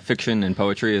write fiction and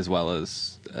poetry as well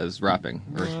as rapping.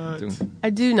 Or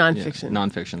I do nonfiction.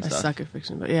 nonfiction I stuff. suck at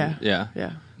fiction, but yeah.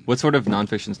 Yeah. What sort of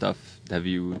nonfiction stuff do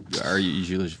you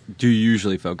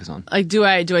usually focus on? Like, do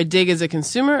I dig as a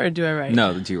consumer or do I write?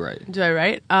 No, do you write? Do I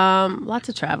write? Lots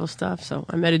of travel stuff. So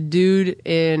I met a dude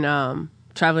in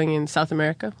traveling in South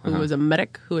America who was a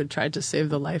medic who had tried to save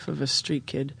the life of a street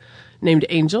kid named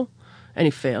Angel, and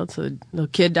he failed. So the little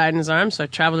kid died in his arms. So I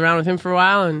traveled around with him for a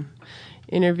while and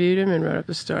interviewed him and wrote up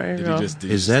a story. Real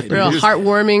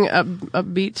heartwarming,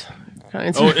 upbeat. Oh,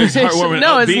 it's heartwarming.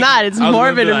 No, it's upbeat? not. It's I was gonna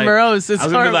morbid be and like- morose. It's I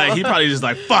was gonna be horrible. like, he probably just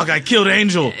like, fuck, I killed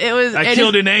Angel. It was. I and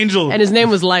killed his- an angel. And his name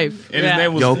was Life. And his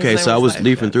name was. Yo, okay, his so I name was was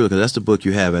leafing through it because that's the book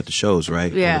you have at the shows,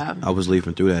 right? Yeah. I was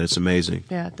leafing through that. It's amazing.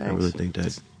 Yeah, I thanks. really think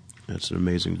that's an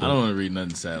amazing book. I don't want to read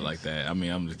nothing sad like that. I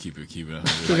mean, I'm just keep it Keep it real.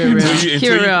 Keep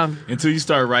it real. Until you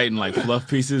start writing like fluff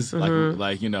pieces, like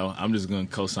I'm just gonna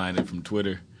co-sign it from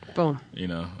Twitter. Boom.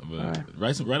 But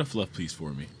write a fluff piece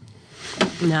for me.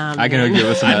 Nah, I can man. hook you up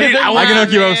with some. I can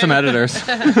hook you up with man. some editors.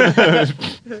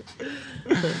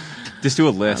 Just do a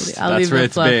list. I'll That's leave where the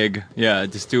it's fluff. big. Yeah,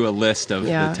 just do a list of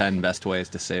Yeah. the 10 best ways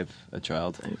to save a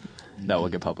child. That will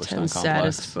get published 10 on Complex.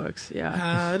 saddest books. Yeah.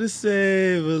 How to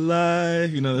save a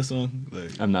life? You know that song?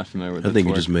 Like, I'm not familiar with I it. think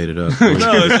you just made it up. no,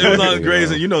 it was on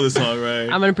Grey's. You know the song, right?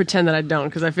 I'm gonna pretend that I don't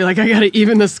because I feel like I gotta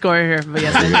even the score here. But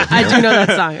yes, I do know that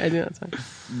song. I do know that song.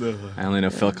 No. I only know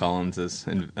Phil Collins is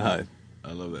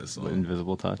I love that song.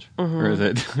 Invisible Touch. Mm-hmm. Or is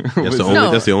it? That's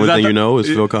the only thing you know is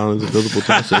Phil Collins' Invisible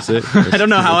Touch. That's it. I don't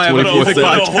know how I have a music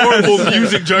What a horrible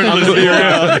music journalist you are.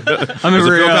 I'm gonna be Phil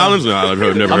real. Collins? No, I've never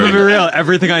I'm heard gonna of be it. real.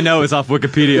 Everything I know is off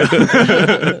Wikipedia.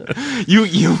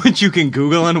 you can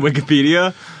Google on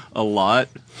Wikipedia a lot.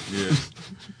 Yeah.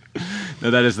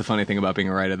 No, that is the funny thing about being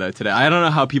a writer, though, today. I don't know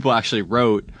how people actually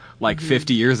wrote, like,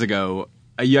 50 years ago.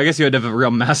 I guess you had to have a real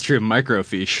mastery of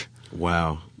microfiche.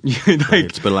 Wow.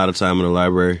 Like, spent a lot of time in the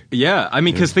library. Yeah, I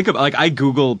mean, because think of, like, I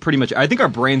Google pretty much, I think our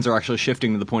brains are actually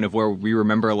shifting to the point of where we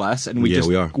remember less, and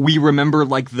we remember,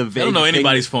 like, the vague I don't know thing.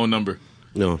 anybody's phone number.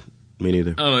 No, me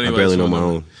neither. I don't know anybody's barely know phone my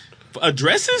number. own.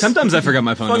 Addresses? Sometimes I forget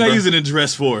my phone What number. I use an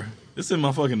address for? It's in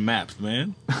my fucking maps,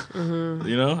 man.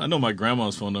 You know, I know my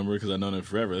grandma's phone number because I've known it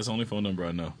forever. That's the only phone number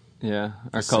I know. Yeah,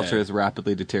 our culture is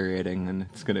rapidly deteriorating, and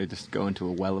it's going to just go into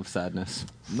a well of sadness.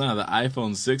 Nah, the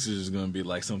iPhone 6 is just going to be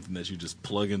like something that you just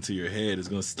plug into your head. It's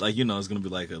going to, like, you know, it's going to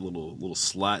be like a little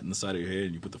slot in the side of your head,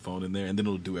 and you put the phone in there, and then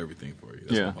it'll do everything for you.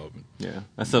 That's what I'm hoping. Yeah.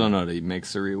 I still don't know how to make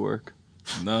Siri work.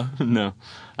 No? No.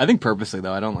 I think purposely,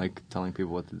 though, I don't like telling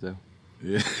people what to do.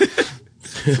 Yeah.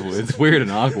 It's weird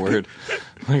and awkward.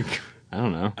 Like, I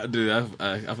don't know. Dude, I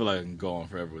feel like I can go on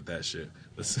forever with that shit.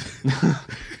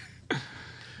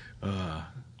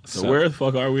 So where the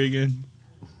fuck are we again?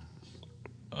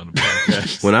 On the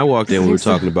podcast. When I walked in, we were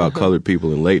talking about colored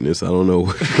people and lateness. I don't know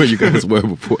where you guys were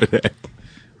before that.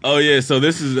 Oh yeah, so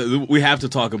we have to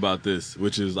talk about this,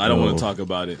 which is I don't want to talk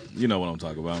about it. You know what I'm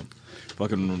talking about?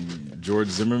 Fucking George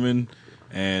Zimmerman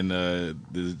and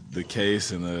the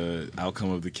case and the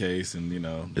outcome of the case, and you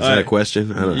know. Is that a question?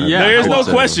 There's no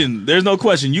question. There's no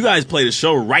question. You guys played a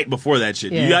show right before that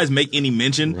shit. Yeah. Do you guys make any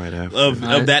mention of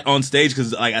that on stage?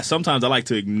 Because like sometimes I like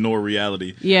to ignore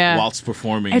reality. Whilst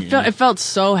performing. It felt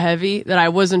so heavy that I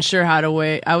wasn't sure how to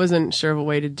wait. I wasn't sure of a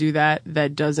way to do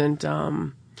that doesn't.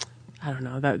 I don't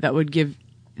know that would give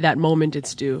that moment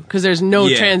its due, because there's no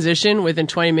transition within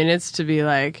 20 minutes to be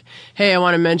like, hey, I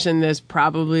want to mention this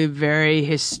probably very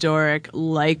historic,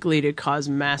 likely to cause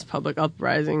mass public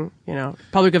uprising,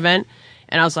 public event.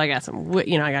 And also I got I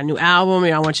got a new album,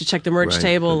 I want you to check the merch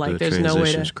table. There's no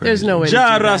way to do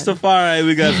that. Rastafari,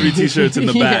 we got 3 t-shirts in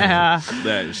the back. Yeah.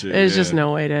 That shit. There's just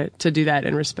no way to do that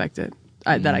and respect it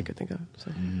that I could think of.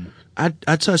 So.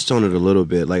 I touched on it a little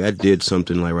bit. Like I did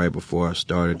something like right before I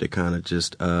started that kind of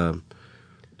just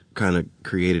kind of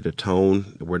created a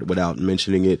tone without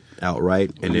mentioning it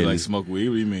outright. And then like smoke weed?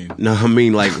 What do you mean? No, I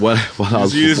mean like while I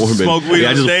was performing. Smoke weed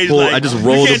on stage, I just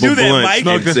rolled up a blunt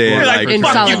and said like in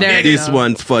solidarity. This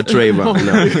one's for Trayvon.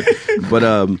 No. But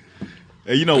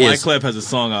hey, you know, Wyclef has a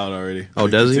song out already. Oh,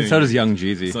 does he? So does Young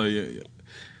Jeezy. So yeah.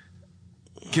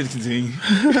 Continue.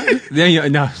 But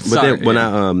then when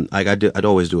I'd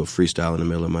always do a freestyle in the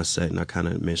middle of my set, and I kind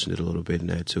of mentioned it a little bit in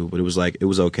that too. But it was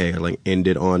okay. I like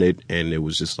ended on it, and it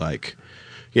was just like,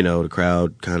 the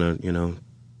crowd kind of,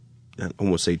 I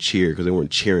won't say cheer because they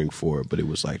weren't cheering for it, but it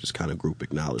was like just kind of group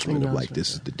acknowledgement of like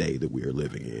this is the day that we are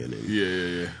living in. And,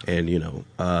 yeah. And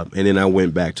and then I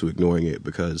went back to ignoring it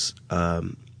because.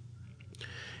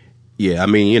 Yeah, I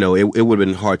mean, it would have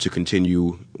been hard to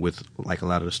continue with like a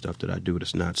lot of the stuff that I do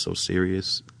that's not so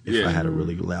serious if I had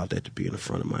really allowed that to be in the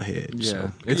front of my head. Yeah,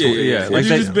 So. Like you've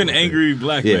just been angry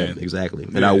black man. Yeah, exactly.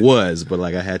 And I was, but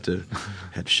like I had to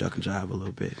shuck and jive a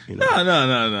little bit. No.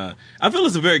 I feel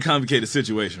it's a very complicated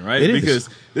situation, right? Because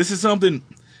this is something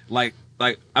like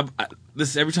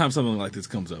this every time something like this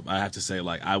comes up, I have to say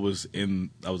like I was a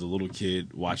little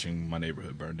kid watching my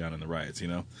neighborhood burn down in the riots,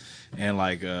 and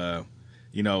like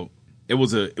It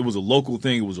was a local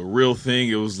thing. It was a real thing.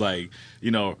 It was like,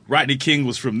 Rodney King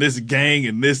was from this gang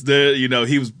and this,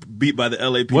 he was beat by the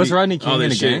LAPD. Was Rodney King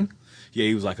in a gang? Yeah,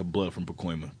 he was like a blood from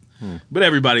Pacoima. But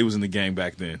everybody was in the gang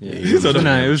back then. Yeah, it was the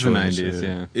 90s,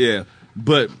 yeah. Yeah.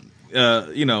 But,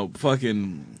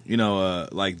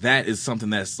 like that is something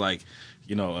that's like,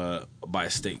 by a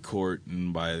state court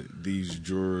and by these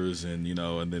jurors and,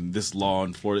 and then this law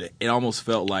in Florida. It almost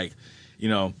felt like,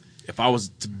 if I was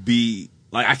to be,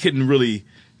 like, I couldn't really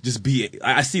just be.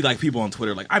 I see like people on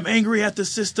Twitter like I'm angry at the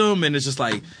system, and it's just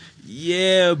like,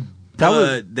 yeah,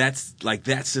 but that's like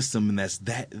that system, and that's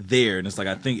that there, and it's like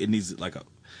I think it needs like I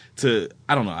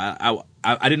don't know.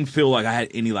 I didn't feel like I had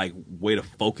any like way to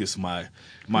focus my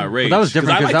rage. Well, that was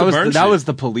different because that was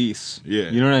the police.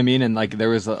 Yeah, you know what I mean. And like there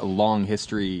was a long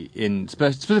history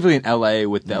specifically in LA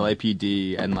with the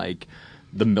LAPD and like.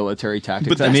 The military tactics.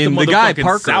 But that's the guy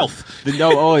Parker. South. There's a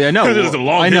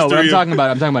long I know, but I'm talking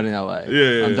about in LA.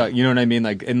 Yeah. You know what I mean?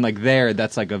 Like and like there,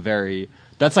 that's like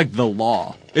that's like the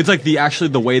law. It's like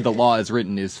the way the law is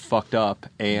written is fucked up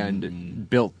and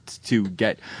built to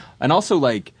get. And also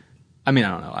like, I mean,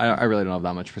 I don't know. I really don't have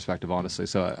that much perspective, honestly.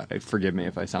 So forgive me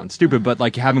if I sound stupid. But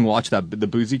like having watched the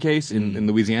Boozy case in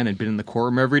Louisiana and been in the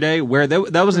courtroom every day, where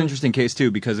that was an interesting case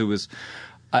too because it was.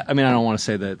 I mean, I don't want to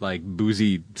say that like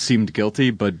Boozy seemed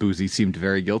guilty, but Boozy seemed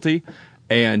very guilty,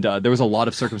 And there was a lot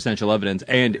of circumstantial evidence.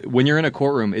 And when you're in a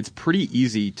courtroom, it's pretty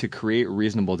easy to create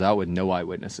reasonable doubt with no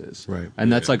eyewitnesses. Right. And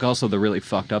that's like also the really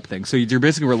fucked up thing. So you're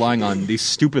basically relying on these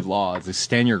stupid laws, these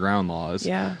stand your ground laws.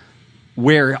 Yeah.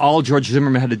 Where all George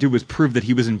Zimmerman had to do was prove that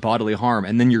he was in bodily harm.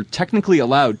 And then you're technically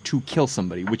allowed to kill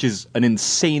somebody, which is an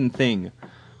insane thing.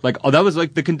 Like, that was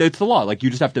like it's the law. Like, you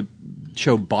just have to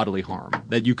show bodily harm.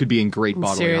 That you could be in great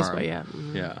bodily serious harm. way, yeah.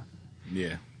 Yeah.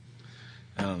 Yeah.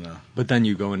 I don't know. But then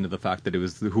you go into the fact that it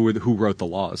was who wrote the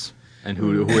laws and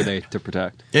who are they to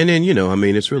protect. And then, you know, I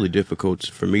mean, it's really difficult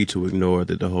for me to ignore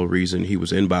that the whole reason he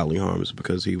was in bodily harm is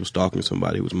because he was stalking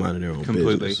somebody who was minding their own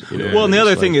business. You know? Well, and the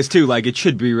other thing is, too, like, it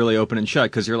should be really open and shut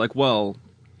because you're like, well,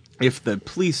 if the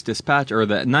police dispatch or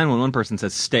the 911 person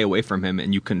says stay away from him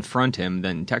and you confront him,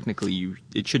 then technically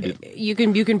it should be. You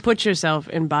can put yourself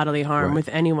in bodily harm with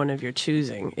anyone of your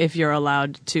choosing if you're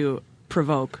allowed to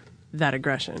provoke that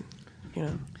aggression. You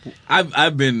know,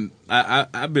 I've been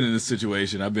in this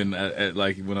situation. I've been at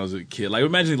like when I was a kid. Like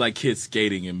imagine like kids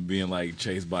skating and being like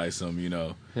chased by some, you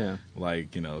know,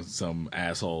 like, you know, some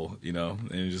asshole, you know,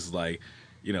 and it's just like,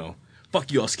 you know, fuck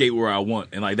you, I'll skate where I want,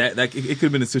 and like that it could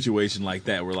have been a situation like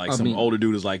that where like some older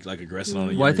dude is like aggressing on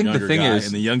a younger guy,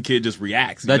 and the young kid just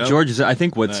reacts. That George is, I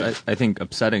think what's I think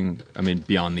upsetting. I mean,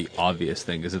 beyond the obvious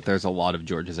thing is that there's a lot of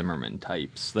George Zimmerman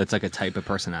types. That's like a type of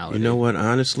personality. You know what?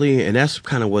 Honestly, and that's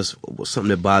kind of was something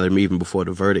that bothered me even before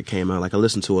the verdict came out. Like I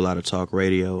listened to a lot of talk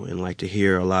radio, and like to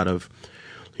hear a lot of,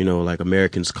 you know, like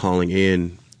Americans calling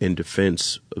in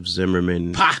defense of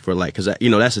Zimmerman for like, because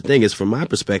you know that's the thing is from my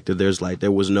perspective,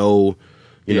 there was no,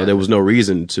 you know, there was no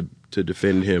reason to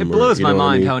defend him. It blows my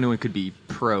mind how anyone could be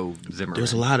pro Zimmerman.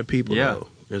 There's a lot of people. Though.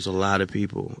 There's a lot of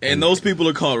people, and those people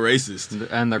are called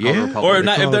racist, and they're called Republicans, or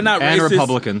not if they're not and racist,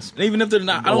 Republicans. Even if they're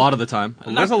not, a lot of the time,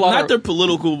 there's a lot. Not their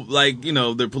political, like you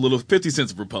know, their political. 50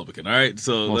 Cent's a Republican, all right.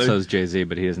 So so is Jay-Z,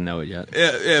 but he doesn't know it yet.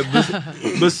 Yeah.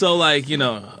 But so like you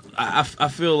know, I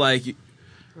feel like.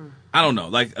 I don't know.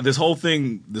 Like this whole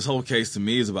case to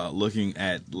me is about looking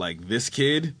at like this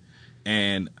kid,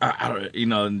 and you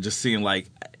know, and just seeing like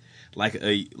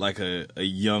a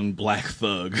young black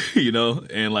thug, you know,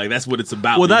 and like that's what it's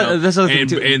about. Well, that's the thing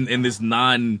too. And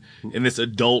this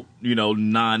adult, you know,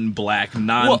 non-black,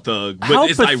 non-thug, but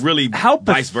it's like really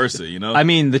vice versa, you know. I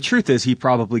mean, the truth is, he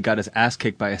probably got his ass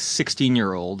kicked by a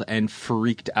 16-year-old and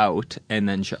freaked out, and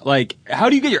then like, how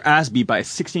do you get your ass beat by a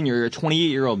 16-year-old,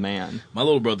 28-year-old man? My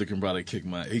little brother can probably kick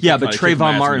my. Yeah, but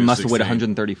Trayvon Martin must have weighed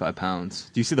 135 pounds.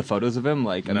 Do you see the photos of him?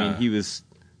 Like, I mean, he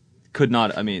could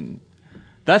not. I mean.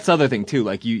 That's the other thing too.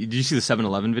 Like, did you see the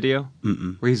 7-Eleven video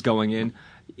where he's going in?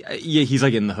 Yeah, he's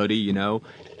like in the hoodie, you know,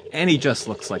 and he just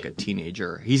looks like a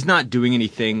teenager. He's not doing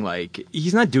anything. Like,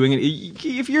 he's not doing it.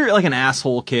 If you're like an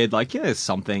asshole kid, like it's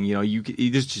something, you know, you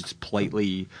just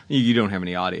politely. You don't have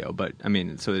any audio, but I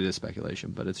mean, so it is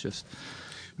speculation. But it's just.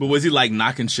 But was he like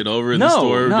knocking shit over in the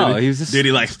store? No, did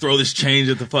he like throw this change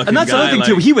at the fucking guy? And that's the other thing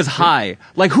too. He was high.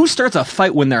 Like, who starts a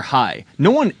fight when they're high? No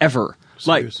one ever.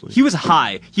 Seriously. Like, he was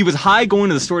high. He was high going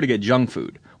to the store to get junk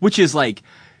food, which is like,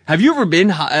 have you ever been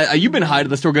high? You've been high to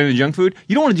the store getting the junk food?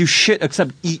 You don't want to do shit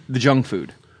except eat the junk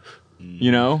food.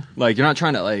 You know? Like, you're not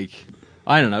trying to, like,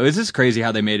 I don't know. It's just crazy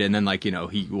how they made it. And then, like, you know,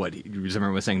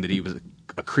 Zimmerman was saying that he was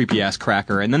a creepy ass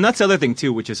cracker. And then that's the other thing,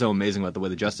 too, which is so amazing about the way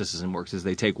the justice system works, is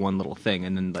they take one little thing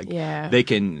and then, like, they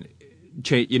can.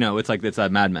 You know, it's like a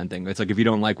Mad Men thing. It's like, if you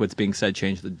don't like what's being said,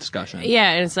 change the discussion.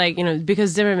 Yeah, and it's like, you know, because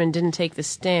Zimmerman didn't take the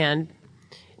stand,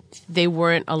 they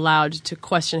weren't allowed to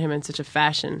question him in such a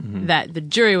fashion that the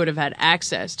jury would have had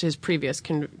access to his previous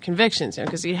convictions, you know,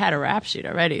 because he had a rap sheet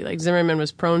already. Like, Zimmerman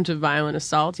was prone to violent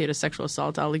assault. He had a sexual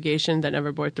assault allegation that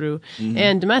never bore through,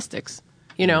 and domestics,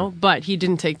 you know, but he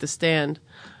didn't take the stand.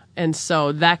 And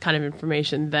so that kind of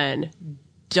information then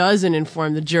doesn't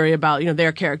inform the jury about, you know,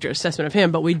 their character assessment of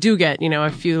him. But we do get, you know, a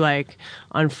few, like,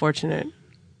 unfortunate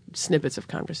snippets of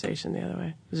conversation the other way.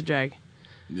 It was a drag.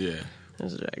 Yeah.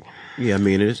 Yeah, I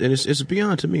mean, it's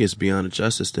beyond, to me, it's beyond a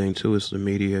justice thing, too. It's the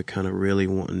media kind of really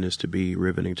wanting this to be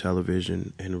riveting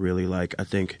television and really, like, I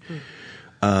think,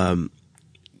 kind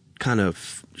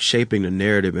of shaping the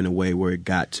narrative in a way where it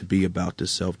got to be about this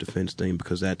self-defense thing,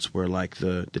 because that's where, like,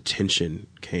 the tension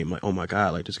came. Like, oh, my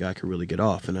God, like, this guy could really get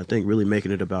off. And I think really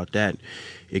making it about that,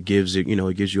 it gives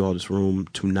you all this room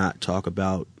to not talk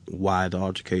about why the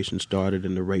altercation started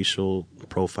and the racial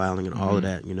profiling and all of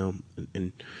that, you know,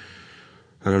 and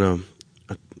I don't know.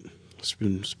 It's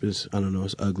I don't know.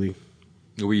 It's ugly.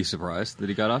 Were you surprised that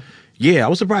he got off? Yeah, I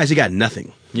was surprised he got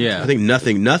nothing. Yeah. I think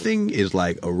nothing is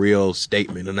like a real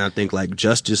statement. And I think, like,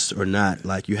 justice or not,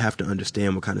 like, you have to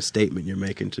understand what kind of statement you're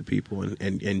making to people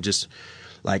and just,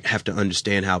 like, have to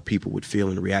understand how people would feel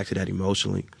and react to that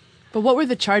emotionally. But what were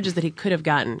the charges that he could have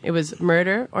gotten? It was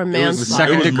murder or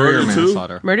manslaughter. Second degree or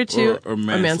manslaughter. Murder two or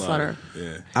manslaughter.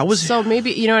 Yeah. So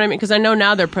maybe, you know what I mean? Because I know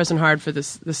now they're pressing hard for the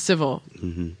civil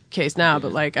case now,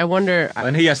 but like I wonder.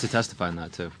 And he has to testify in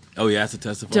that too. Oh, he has to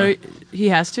testify. So he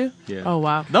has to? Yeah. Oh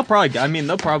wow. They'll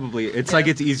probably. It's like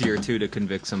it's easier too to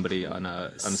convict somebody on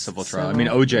a civil trial. I mean,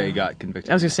 OJ got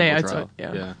convicted. I was gonna say, in a civil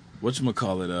trial. yeah.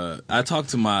 Whatchamacallit, I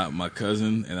talked to my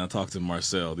cousin and I talked to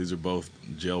Marcel. These are both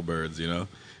jailbirds, you know?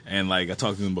 And, like, I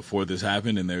talked to them before this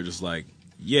happened, and they're just like,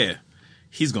 yeah,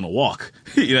 he's going to walk.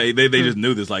 You know, they just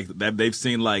knew this. Like, that they've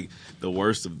seen, like, the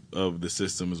worst of the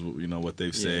system is, you know, what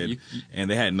they've said. And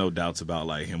they had no doubts about,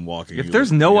 like, him walking. If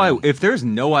there's no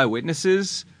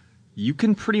eyewitnesses, you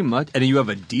can pretty much, and you have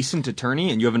a decent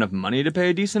attorney and you have enough money to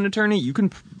pay a decent attorney, you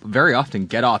can very often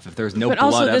get off if there's no blood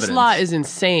evidence. But also, this law is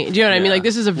insane. Do you know what I mean? Like,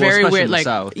 this is a very weird, like,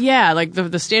 like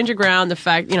the stand your ground, the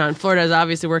fact, you know, and Florida is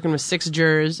obviously working with 6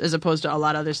 jurors as opposed to a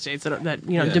lot of other states that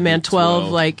you know, demand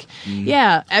 12. Like,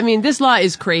 I mean, this law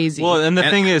is crazy. Well, and the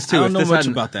thing is, too, I don't know much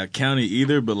about that county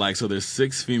either, but, like, so there's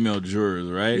 6 female jurors,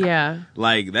 right? Yeah.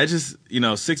 Like, that just, you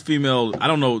know, 6 female, I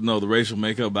don't know the racial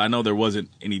makeup, but I know there wasn't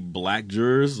any black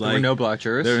jurors. Like, there were no black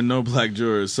jurors? There are no black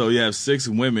jurors. So you have 6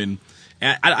 women.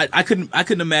 And I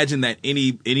couldn't imagine that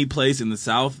any place in the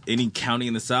South, any county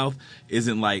in the South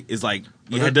doesn't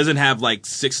have like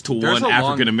 6 to 1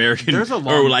 African American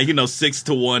or like, you know, 6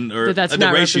 to 1 or that's the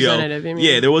not ratio. Representative, you mean?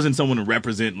 Yeah, there wasn't someone to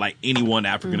represent like any one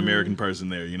African American person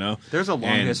there, you know. There's a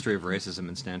long history of racism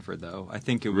in Stanford, though. I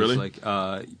think it was really? like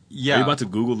Are you about to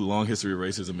Google the long history of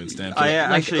racism in Stanford? I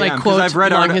actually am, quote, I've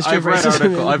read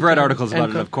articles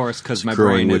about it, of course, because my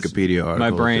brain is Wikipedia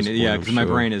article. My brain, because my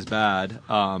brain is bad.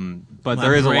 But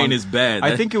there is brain is bad.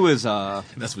 I think it was.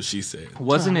 That's what she said.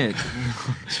 Wasn't it?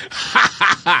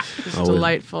 It's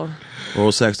delightful.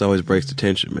 Oral sex always breaks the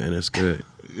tension, man. That's good.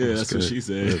 Yeah, that's what she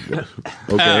said.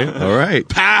 Okay, all right.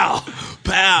 Pow.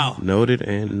 Noted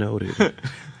and noted.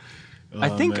 I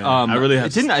think I really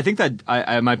have I think that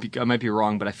I might be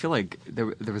wrong, but I feel like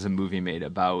there was a movie made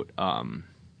about.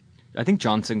 I think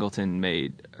John Singleton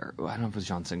made. Or, I don't know if it was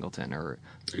John Singleton or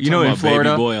in Florida.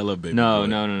 Baby Boy, I love Baby Boy. No.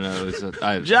 It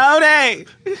was Jody,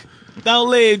 don't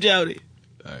leave, Jody.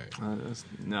 All right.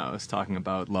 I was talking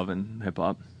about Love and Hip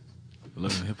Hop.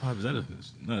 Love and Hip Hop? Is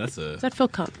that Phil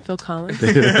Collins?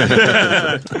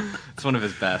 It's one of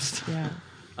his best. Yeah.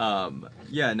 I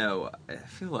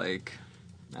feel like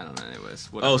I don't know. Anyways,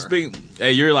 whatever. Oh,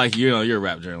 hey, you're a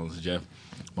rap journalist, Jeff.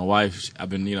 My wife, I've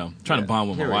been, trying to bond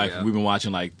with my wife. We've been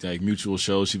watching like mutual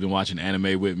shows. She's been watching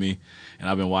anime with me, and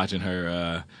I've been watching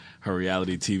her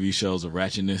reality TV shows of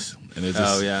ratchetness. And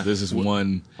there's this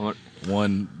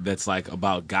one that's like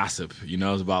about gossip.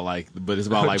 It's about but it's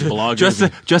about like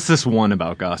bloggers. Just this one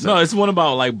about gossip. No, it's one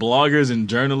about like bloggers and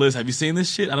journalists. Have you seen this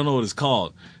shit? I don't know what it's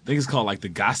called. I think it's called like the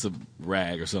Gossip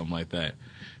Rag or something like that.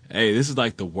 Hey, this is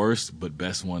like the worst but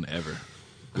best one ever.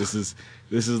 This is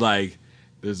like.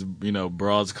 There's,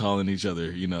 broads calling each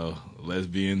other,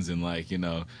 lesbians, and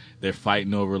they're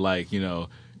fighting over like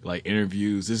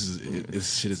interviews. This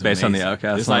shit is based amazing. on the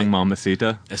Outcast song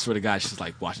Mamacita. I swear to God, it's just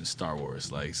like watching Star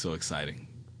Wars, like so exciting.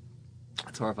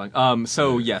 That's horrifying.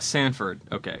 Sanford.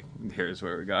 Okay, here's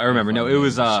where we go. I remember. No, it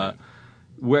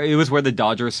was where the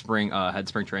Dodgers had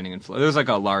spring training in Florida. There was like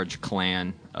a large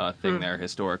Klan thing there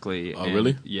historically. Oh,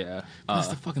 really? Yeah. That's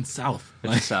the fucking South.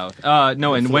 It's the South.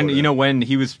 No, and when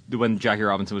Jackie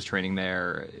Robinson was training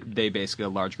there, they basically, a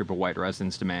large group of white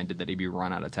residents demanded that he be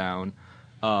run out of town.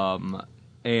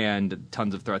 And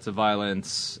tons of threats of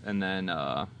violence. And then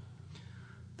there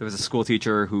was a school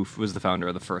teacher who was the founder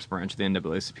of the first branch of the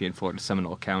NAACP in Florida,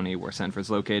 Seminole County, where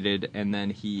Sanford's located. And then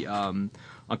he, on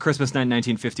Christmas night,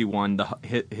 1951,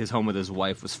 his home with his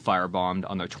wife was firebombed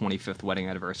on their 25th wedding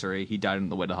anniversary. He died on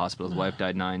the way to the hospital. His wife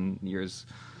died 9 days.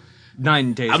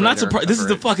 I'm not surprised. This is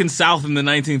the fucking South in the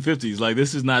 1950s. Like,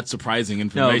 this is not surprising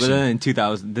information. No, but then in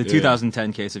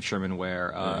 2010 case of Sherman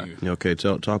Ware. Okay,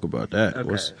 talk about that.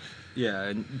 Okay.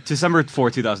 Yeah, December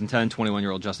 4, 2010,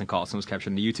 21-year-old Justin Carlson was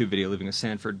captured in the YouTube video leaving a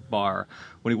Sanford bar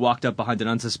when he walked up behind an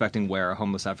unsuspecting Ware, a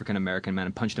homeless African-American man,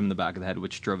 and punched him in the back of the head,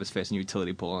 which drove his face and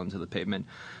utility pole onto the pavement.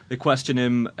 They questioned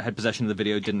him, had possession of the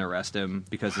video, didn't arrest him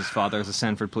because his father is a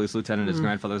Sanford police lieutenant, his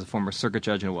grandfather is a former circuit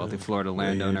judge and a wealthy Florida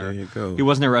landowner. There you go. He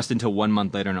wasn't arrested until 1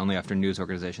 month later and only after news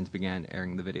organizations began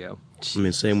airing the video. I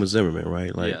mean, same with Zimmerman,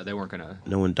 right? Like, yeah, they weren't going to...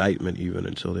 No indictment even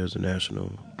until there's a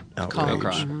national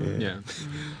outrage. Yeah.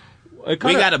 We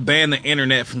got to ban the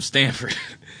internet from Stanford.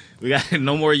 We got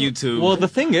no more YouTube. Well, the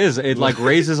thing is, it like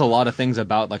raises a lot of things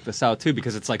about like the South too,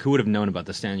 because it's like, who would have known about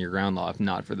the stand your ground law if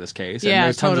not for this case? Yeah, and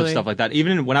there's tons of totally. stuff like that.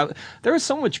 Even when there was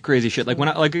so much crazy shit. Like when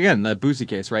like again, the Boosie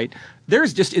case, right?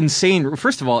 There's just insane.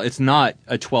 First of all, it's not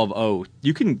a 12-0.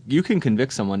 You can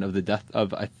convict someone of the death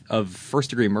of first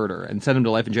degree murder and send them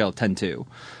to life in jail 10-2,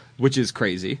 which is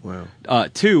crazy. Wow.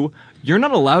 2, you're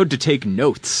not allowed to take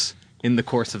notes in the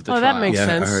course of the trial. that makes Yeah,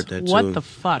 sense. I heard that, What too. the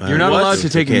fuck? You're not allowed to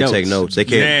take They can't notes. take notes. They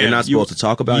can't. Man, You're not supposed to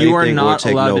talk about you are anything or not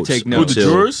take allowed to notes. take notes. Who, the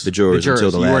jurors? The jurors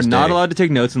until the last You are not day. allowed to take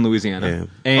notes in Louisiana.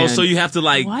 Yeah. And Oh, so you have to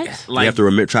like What? You have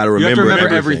to try to You have to remember, remember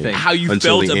everything. everything. how you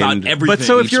until felt the about end. everything. But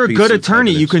so if Each you're a piece good of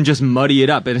attorney, you evidence. can just muddy it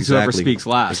up, and it's whoever Exactly. speaks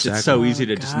last. It's so Exactly. easy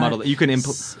to just God. muddle it. You can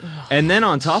and then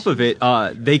on top of it,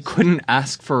 they couldn't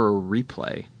ask for a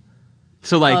replay.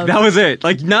 So like that was it.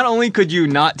 Like not only could you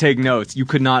not take notes, you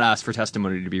could not ask for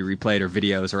testimony to be replayed or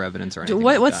videos or evidence or anything.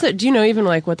 What's the? Do you know even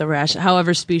like what the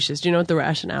however specious? Do you know what the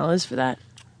rationale is for that?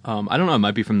 I don't know. It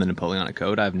might be from the Napoleonic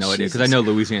Code. I have no idea because I know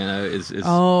Louisiana is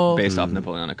Oh. based off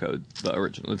Napoleonic Code, the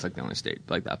original. It's like the only state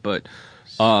like that. But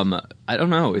I don't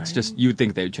know. It's just you would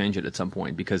think they would change it at some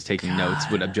point because taking notes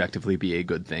would objectively be a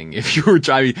good thing if you were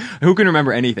trying. Who can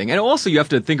remember anything? And also, you have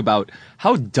to think about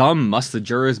how dumb must the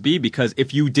jurors be because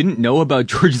if you didn't know about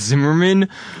George Zimmerman,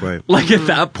 Right. like at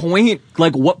that point,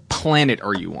 like what planet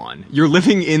are you on? You're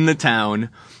living in the town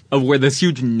of where this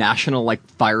huge national like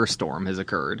firestorm has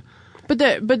occurred. But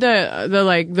the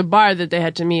like the bar that they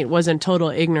had to meet wasn't total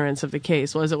ignorance of the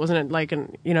case, was it? Wasn't it like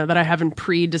that I haven't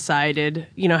pre-decided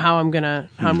how I'm gonna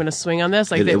swing on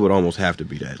this? Like It would almost have to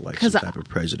be that, like some 'Cause type of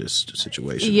prejudiced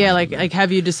situation. yeah, like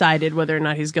have you decided whether or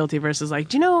not he's guilty versus like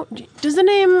does the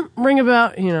name ring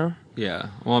about Yeah.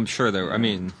 Well, I'm sure there. I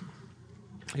mean,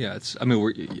 yeah. I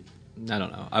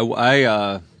don't know.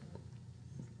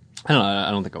 I don't know. I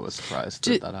don't think I was surprised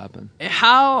that happened.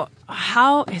 how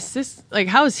is this like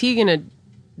how is he gonna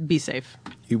be safe?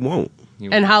 He won't.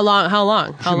 And how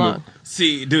long?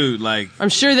 See, dude, like I'm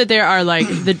sure that there are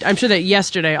I'm sure that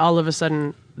yesterday all of a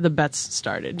sudden the bets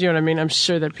started. Do you know what I mean? I'm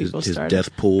sure that people His started.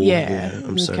 death pool. Yeah,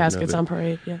 I'm his certain caskets of it. on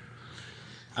parade. Yeah.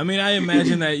 I mean, I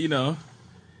imagine that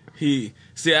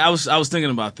I was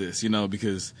thinking about this,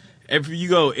 because if you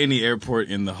go any airport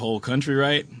in the whole country,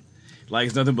 right? Like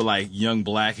it's nothing but like young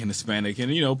black and Hispanic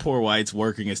and poor whites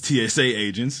working as TSA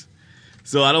agents.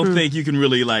 So I don't think you can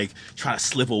really like try to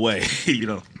slip away,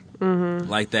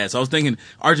 like that. So I was thinking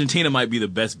Argentina might be the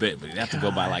best bet, but you have to go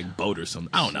by like boat or something.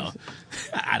 I don't know.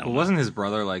 I don't know. Wasn't his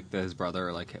brother had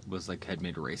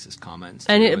made racist comments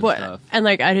And too stuff? and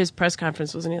like at his press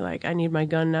conference, wasn't he like, "I need my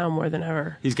gun now more than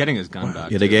ever"? He's getting his gun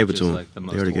back. Yeah, they too, gave which it to is, him. Like, the They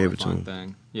most already gave it to horrifying him.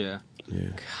 Thing. Yeah. Yeah.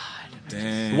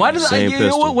 Damn. Why does Same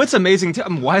pistol. what's amazing?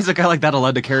 Why is a guy like that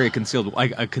allowed to carry a concealed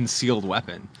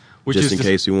weapon? Which Just is in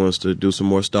case he wants to do some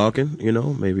more stalking,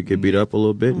 maybe get beat up a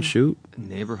little bit and shoot.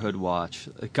 Neighborhood watch.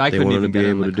 A guy They couldn't want even him to get be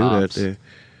in able the to do that cops. there.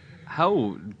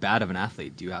 How bad of an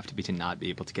athlete do you have to be to not be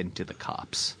able to get into the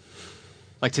cops?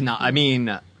 Like to not. I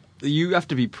mean, you have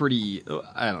to be pretty.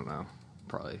 I don't know.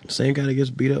 Probably Same guy that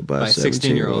gets beat up by by a a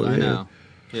 16-year-old. I yeah. know.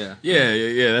 Yeah.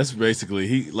 Yeah. That's basically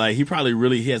he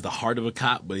probably he has the heart of a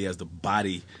cop, but he has the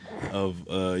body of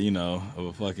of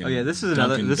a fucking. Oh yeah, this is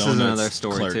Dunkin' Donuts another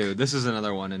story clerk. too. This is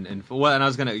another one, and I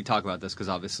was going to talk about this because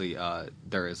obviously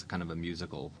there is kind of a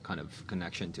musical kind of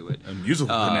connection to it. A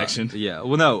musical connection. Yeah.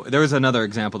 Well, no, there was another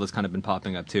example that's kind of been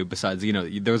popping up too. Besides,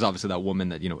 there was obviously that woman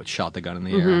that shot the gun in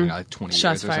the air, and got like 20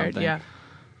 Shots years or fired. something. Yeah.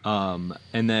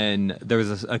 And then there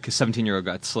was a 17-year-old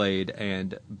got slayed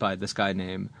and by this guy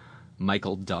named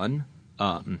Michael Dunn.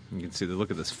 You can see look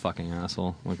at this fucking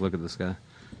asshole. Like, look at this guy.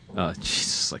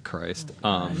 Jesus Christ.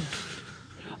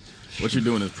 What you're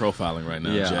doing is profiling right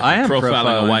now, Yeah, Jeff. I am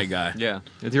profiling a white guy. Yeah,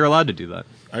 you're allowed to do that.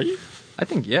 Are you? I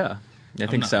think yeah. I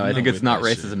think not- so. I'm I not think it's with not that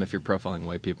racism shit. if you're profiling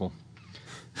white people.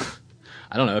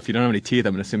 I don't know. If you don't have any teeth,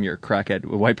 I'm gonna assume you're a crackhead.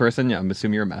 A white person, yeah, I'm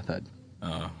assuming you're a meth head.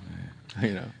 Oh,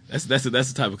 That's that's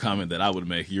the type of comment that I would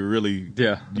make. You're really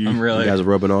I'm really. You guys are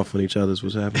rubbing off on each other's.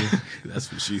 What's happening? That's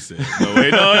what she said. No,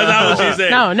 wait, no, that's not what she said.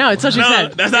 No, it's what she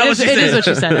said. That's not what she said. It is what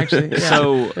she said, actually. Yeah.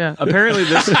 So Yeah. apparently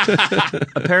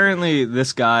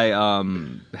this guy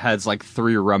has like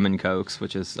 3 rum and cokes,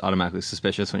 which is automatically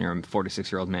suspicious when you're a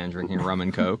 46-year-old man drinking rum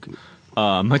and coke.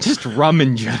 Just rum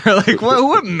in general. Like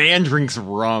what man drinks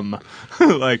rum?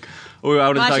 Like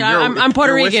I'm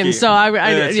Puerto Rican, so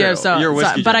you're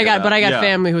whiskey but I drinker, got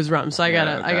family who's rum, so I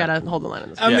gotta hold the line on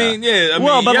this. I mean,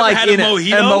 well, but you like ever had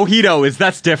a mojito?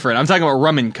 that's different. I'm talking about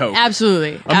rum and Coke.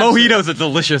 Absolutely. A mojito's a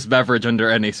delicious beverage under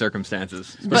any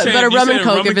circumstances. But a rum and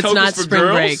Coke, if it's not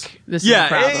spring break, this is a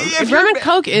problem. Rum and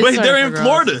Coke is. But they're in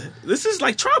Florida. This is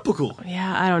like tropical.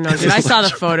 Yeah, I don't know, dude. I saw the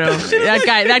photo.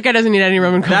 That guy doesn't need any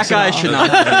rum and Coke. That guy should not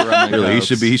have any rum and Coke.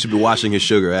 Really, he should be watching his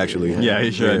sugar. Actually, yeah,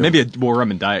 he should. Maybe more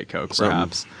rum and Diet Coke,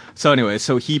 perhaps. So anyway,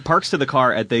 so he parks to the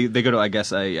car at they go to, I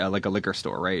guess, a liquor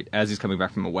store, right? As he's coming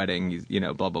back from a wedding,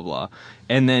 blah blah blah,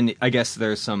 and then I guess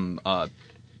there's some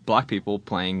black people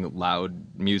playing loud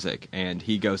music, and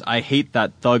he goes, "I hate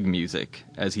that thug music,"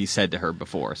 as he said to her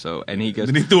before. So, and he goes,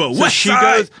 then he threw a West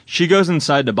Side. She goes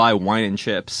inside to buy wine and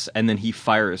chips, and then he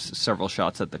fires several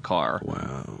shots at the car.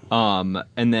 Wow.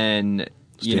 And then.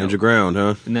 Stand your ground,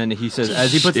 huh? And then he says,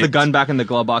 as he puts the gun back in the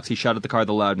glove box, he shot at the car,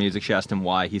 the loud music. She asked him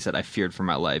why. He said, "I feared for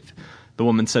my life." The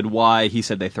woman said, "Why?" He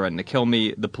said, "They threatened to kill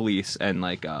me, the police." And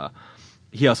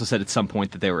he also said at some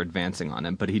point that they were advancing on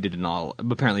him, but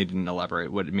apparently didn't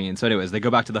elaborate what it means. So anyways, they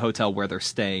go back to the hotel where they're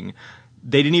staying.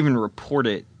 They didn't even report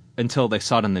it until they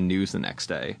saw it on the news the next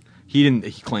day. He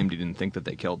claimed he didn't think that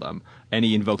they killed them, and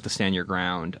he invoked the stand your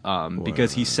ground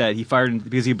because he said he fired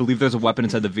because he believed there's a weapon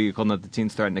inside the vehicle and that the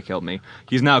teens threatened to kill me.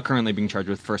 He's now currently being charged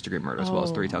with first-degree murder as well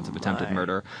as 3 counts of attempted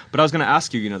murder. But I was going to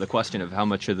ask you, the question of how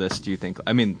much of this do you think?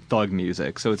 I mean, thug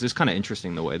music. So it's just kind of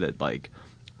interesting the way that like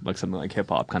something like hip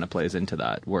hop kind of plays into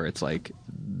that, where it's like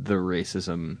the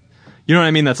racism. You know what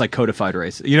I mean? That's like codified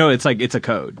race. It's like it's a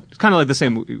code. It's kind of like the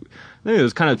same.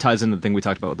 It kind of ties into the thing we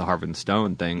talked about with the Harvard and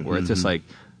Stone thing, where it's just like.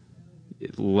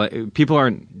 People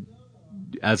aren't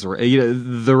as the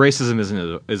racism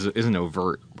isn't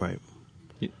overt, right?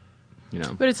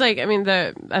 But it's like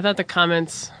I thought the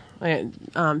comments.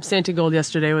 Santa Gold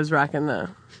yesterday was rocking the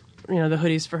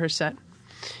hoodies for her set,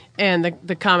 and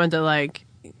the comment that like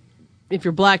if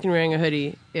you're black and wearing a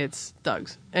hoodie, it's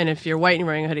thugs, and if you're white and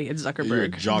wearing a hoodie, it's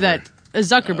Zuckerberg.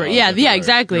 Zuckerberg. Yeah,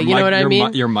 exactly. You know what I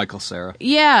mean? You're Michael Cera.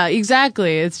 Yeah,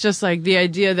 exactly. It's just like the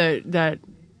idea that.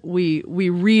 We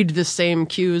read the same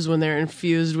cues when they're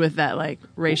infused with that like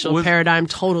racial paradigm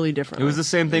totally different. It was the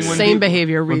same thing when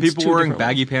behavior reads when people were wearing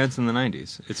baggy pants in the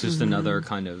 90s. It's just another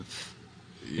kind of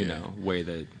way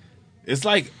that it's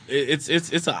like it's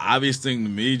an obvious thing to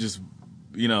me. Just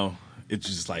it's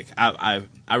just like I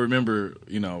remember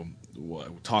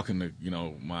talking to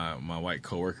my white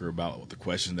coworker about the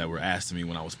questions that were asked to me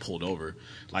when I was pulled over.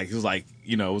 Like it was like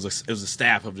it was a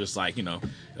staff of just like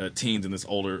teens and this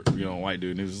older white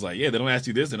dude, and it was just like, yeah, they don't ask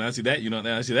you this, they don't ask you that, they don't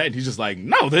ask you that, and he's just like,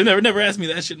 no, they never asked me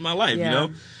that shit in my life.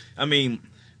 I mean,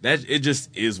 that it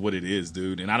just is what it is,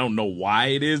 dude, and I don't know why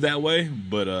it is that way,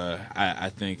 but I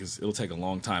think it'll take a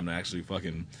long time to actually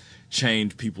fucking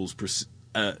change people's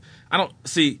I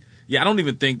don't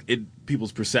even think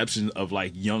people's perception of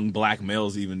like young black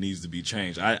males even needs to be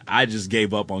changed. I just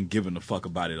gave up on giving a fuck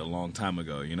about it a long time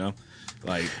ago,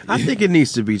 Like I think it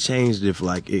needs to be changed if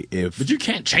but you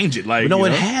can't change it like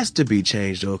it has to be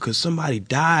changed though because somebody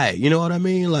died. You know what I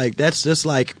mean? Like that's just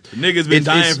like the nigga's been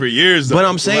dying for years. Though. But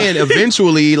I'm saying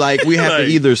eventually like we have to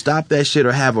either stop that shit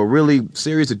or have a really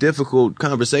serious and difficult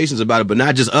conversations about it, but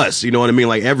not just us. You know what I mean?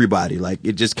 Like everybody. Like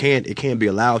it can't be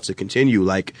allowed to continue.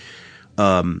 Like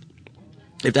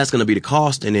if that's going to be the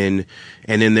cost and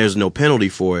then there's no penalty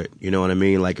for it, you know what I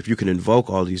mean? Like if you can invoke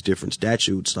all these different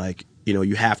statutes, like,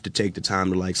 you have to take the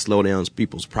time to like slow down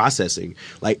people's processing.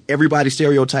 Like everybody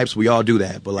stereotypes, we all do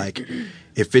that. But like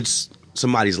if it's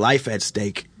somebody's life at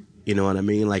stake, you know what I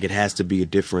mean? Like it has to be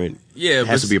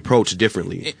to be approached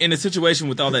differently. In a situation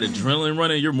with all that adrenaline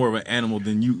running, you're more of an animal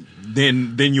than you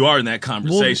are in that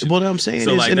conversation. Well, what I'm saying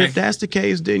is, and if that's the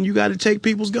case, then you got to take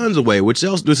people's guns away. This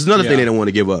is another thing they don't want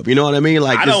to give up. You know what I mean?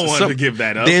 Like I don't want to give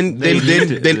that up.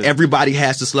 Then everybody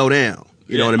has to slow down.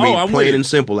 You know what I mean? Plain and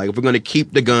simple. Like if we're going to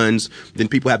keep the guns, then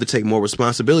people have to take more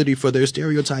responsibility for their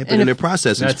stereotyping and their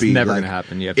processing speed. That's never going to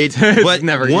happen.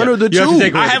 But one or the two.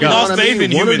 I have lost faith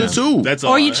in one humans. Or the two. That's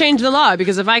all. Or you change the law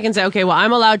because if I can say, okay, well,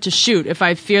 I'm allowed to shoot if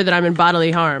I fear that I'm in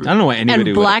bodily harm. I don't know what anybody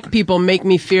and black people make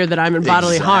me fear that I'm in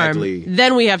bodily harm.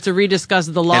 Then we have to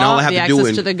rediscuss the law, and all I have the to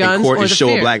access to the guns, in court or is the show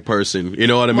fear. a black person. You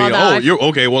know what I mean? You're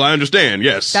okay. Well, I understand.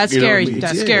 Yes, that's scary.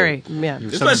 That's scary. Yeah,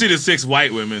 especially the 6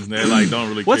 white women. They're like don't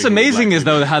really. What's amazing is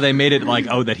though how they made it like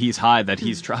that he's high, that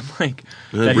he's like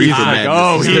that he's reefer like,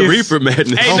 madness. He's the reefer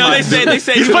madness. Hey, no, they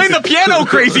say he's playing the piano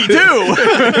crazy too.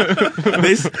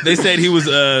 They said he was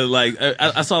like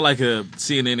I saw like a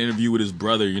CNN interview with his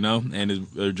brother, and his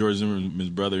George Zimmerman's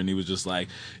brother, and he was just like,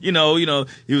 he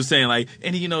was saying like,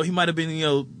 and he might have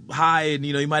been high, and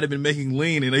he might have been making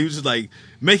lean, and he was just like,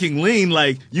 making lean,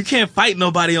 like, you can't fight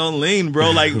nobody on lean, bro.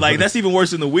 Like that's even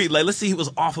worse than the weed. Like, let's see, he was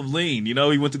off of lean. You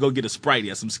know, he went to go get a Sprite. He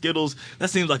had some Skittles. That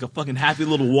seems like a fucking happy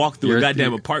little walk through a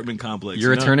goddamn apartment complex.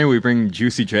 Your attorney, we bring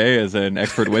Juicy J as an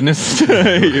expert witness,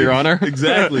 Your Honor.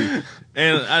 Exactly.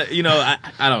 And,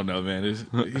 I don't know, man.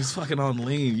 He's fucking on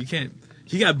lean. You can't.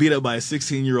 He got beat up by a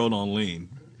 16-year-old on lean.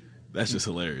 That's just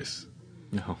hilarious.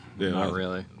 No, yeah, not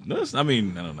really. No, I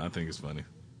mean, I don't know. I think it's funny.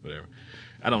 Whatever.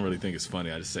 I don't really think it's funny.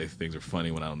 I just say things are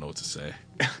funny when I don't know what to say.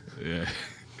 Yeah.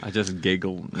 I just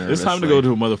giggle nervously. It's time to go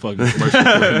to a motherfucking commercial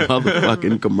break.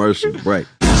 Motherfucking commercial break.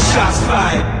 Shots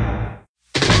fired.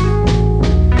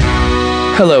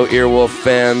 Hello, Earwolf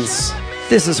fans.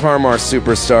 This is Harmar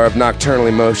Superstar of Nocturnal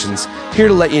Emotions, here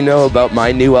to let you know about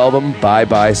my new album, Bye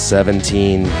Bye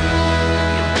 17.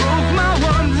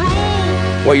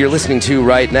 What you're listening to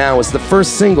right now is the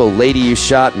first single, Lady You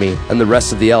Shot Me, and the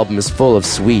rest of the album is full of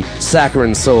sweet,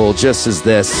 saccharine soul, just as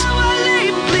this.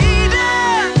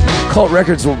 Cult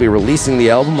Records will be releasing the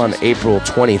album on April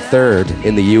 23rd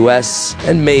in the US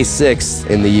and May 6th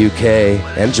in the UK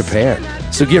and Japan.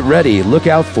 So get ready, look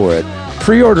out for it.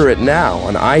 Pre-order it now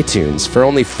on iTunes for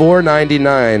only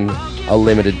 $4.99, a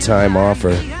limited time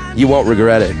offer. You won't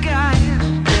regret it.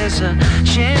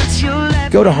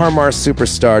 Go to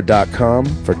harmarsuperstar.com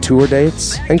for tour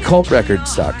dates and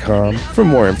cultrecords.com for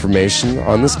more information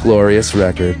on this glorious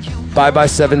record. Bye Bye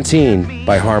 17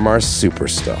 by Harmar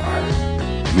Superstar.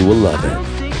 You will love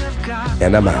it.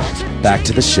 And I'm out. Back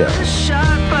to the show.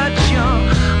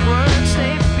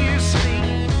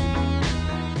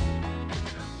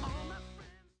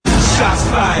 Shots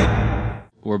fired.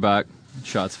 We're back.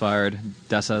 Shots fired.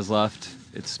 Dessa has left.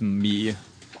 It's me.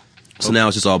 So now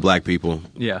it's just all black people.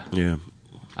 Yeah. Yeah.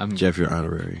 I'm Jeff, your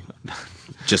honorary.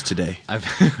 Just today. I've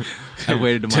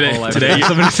waited my whole life. Today,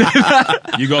 somebody say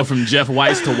that. You go from Jeff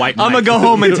Weiss to White Mike. I'm going to go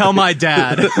home and tell my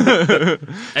dad.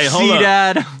 Hey, hold See, up.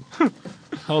 Dad.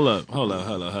 Hold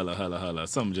up.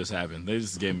 Something just happened. They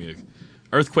just gave me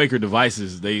Earthquaker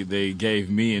Devices. They gave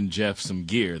me and Jeff some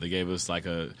gear. They gave us like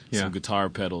some guitar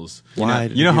pedals. Why?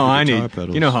 You know how I need.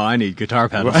 Pedals? You know how I need guitar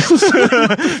pedals.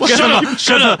 Well,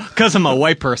 shut up. Because I'm a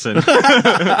white person.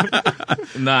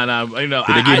 Nah. You know,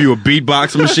 Did they give you a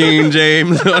beatbox machine,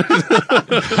 James?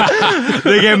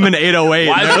 They gave him an 808.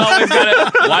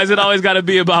 Why is it always got to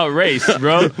be about race,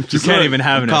 bro? You can't even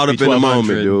have an caught up SP in the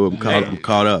 1200. moment, dude. I'm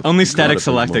caught up. Only Static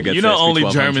Selector gets You know, SP only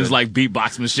 1200. Germans like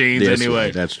beatbox machines That's anyway.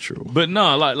 right, that's true. But no,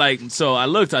 so I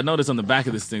noticed on the back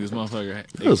of this thing, this motherfucker,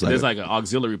 there's like an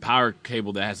auxiliary power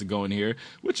cable that has to go in here,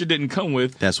 which it didn't come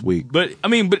with. That's weak. But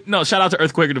no, shout out to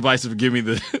Earthquaker Devices for giving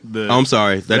me the Oh, I'm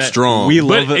sorry. That's strong.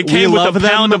 But it came with a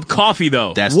pound of coffee,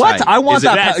 though. That's What? tight. I want Is it-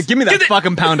 that. Give me that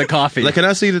fucking pound of coffee. Like, can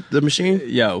I see the machine?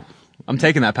 Yo, I'm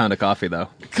taking that pound of coffee, though.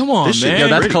 Come on, This shit- man. Yo,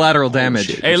 that's Ready? collateral damage.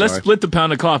 shit. Hey, I'm let's sorry. split the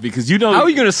pound of coffee, because you know. How are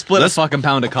you going to split a fucking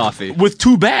pound of coffee? with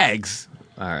 2 bags?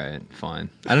 All right, fine.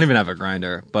 I don't even have a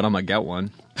grinder, but I'm going to get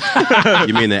one.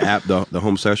 You mean the app, the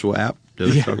homosexual app that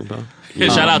we're talking about? Yeah,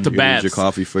 shout out to You Babs. use your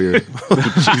coffee for your...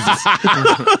 Jesus.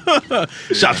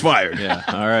 Shots fired. Yeah,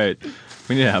 all right.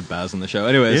 We need to have Baz on the show.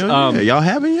 Anyways, Yeah, y'all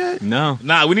haven't yet? no.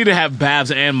 Nah, we need to have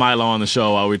Babs and Milo on the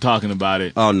show while we're talking about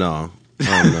it. Oh, no.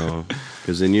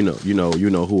 Because then you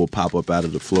know who will pop up out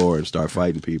of the floor and start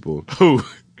fighting people. Who?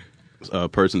 A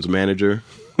person's manager.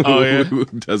 Oh, yeah? who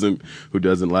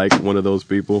doesn't like one of those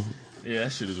people. Yeah,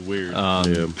 that shit is weird.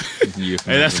 Yeah. Hey,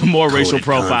 that's some more racial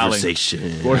profiling.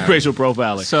 Conversation. More racial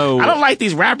profiling. So- I don't like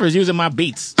these rappers using my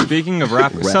beats. Speaking of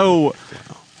rappers, so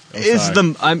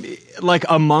I'm like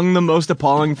among the most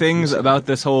appalling things about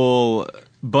this whole,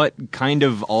 but kind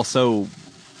of also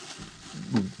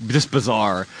just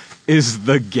bizarre, is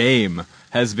the game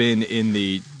has been in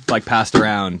the passed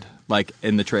around like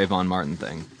in the Trayvon Martin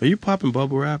thing. Are you popping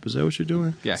bubble wrap? Is that what you're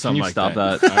doing? Yeah, Something can you like stop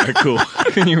that. that? All right, cool.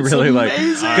 Can you really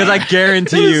because I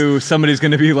guarantee you somebody's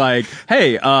going to be like,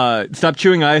 hey, stop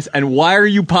chewing ice, and why are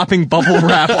you popping bubble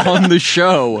wrap on the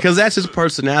show? Because that's his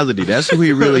personality. That's who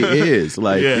he really is.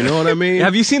 Like, Yeah. you know what I mean?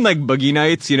 Have you seen like Boogie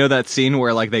Nights? You know that scene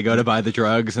where like they go to buy the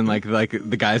drugs and like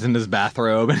the guy's in his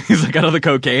bathrobe and he's like out of the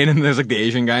cocaine and there's like the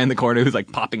Asian guy in the corner who's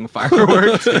like popping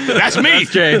fireworks. That's me.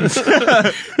 James.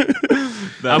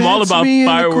 I'm all about me in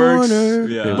the fireworks, corner.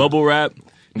 Yeah. bubble wrap.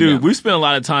 Dude, Yeah. we spent a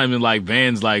lot of time in like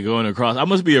vans, like going across. I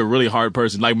must be a really hard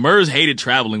person. Like Murs hated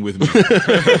traveling with me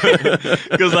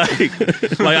because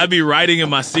like I'd be riding in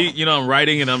my seat, you know, I'm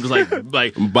riding and I'm just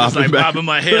like bobbing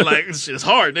my head, like it's just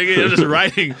hard, nigga. I'm just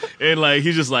riding and like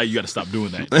he's just like, you got to stop doing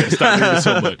that. You gotta stop doing it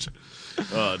so much.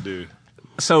 Oh, dude.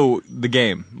 So the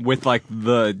game with like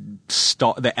the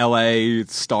LA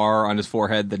star on his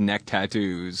forehead, the neck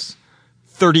tattoos,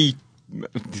 30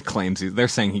 claims they're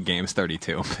saying he games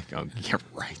 32. I'm like, oh, you're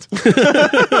right.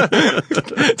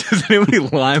 Does anybody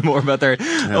lie more about their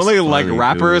only like funny,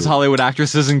 rappers, dude. Hollywood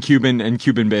actresses, and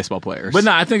Cuban baseball players? But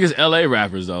no, I think it's L.A.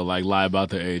 rappers though, like lie about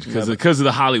their age because of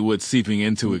the Hollywood seeping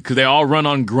into it. Because they all run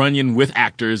on Grunion with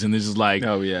actors, and it's just like,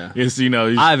 oh yeah, it's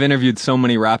I've interviewed so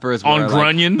many rappers on where,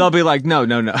 Grunion. Like, they'll be like, no,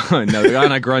 they're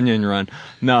on a Grunion run.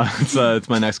 No, it's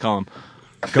my next column.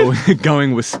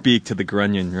 Going with Speak to the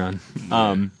Grunion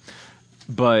run.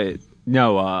 But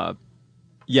no,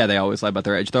 yeah, they always lie about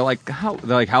their age. They're like, how?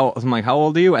 I'm like, how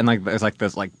old are you? And like, there's like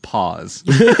this like pause.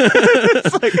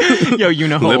 It's like, yo, you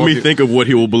know. How Let old me you- think of what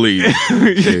he will believe.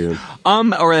 Yeah.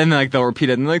 Or then like they'll repeat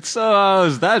it and like, so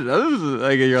is that?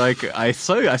 Like you're like, I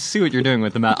see what you're doing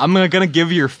with the math. I'm gonna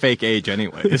give you your fake age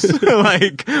anyways.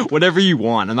 Like whatever you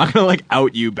want. I'm not gonna like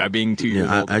out you by being 2 years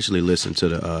old. I actually listened to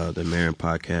the Marin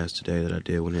podcast today that I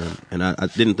did with him, and I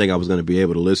didn't think I was going to be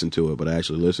able to listen to it, but I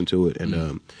actually listened to it,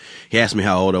 and he asked me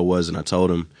how old I was, and I told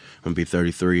him I'm going to be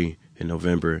 33 in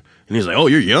November, and he's like, "Oh,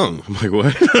 you're young." I'm like,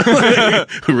 "What?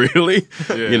 Like, really?"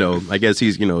 Yeah. You know, I guess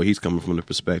he's coming from the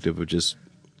perspective of just,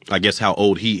 I guess, how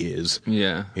old he is.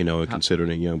 Yeah. You know,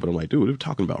 considering it young, but I'm like, dude, we're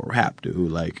talking about rap,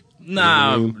 dude. Like,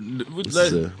 Nah, you know what I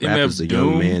mean? Rap is a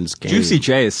young man's game. Juicy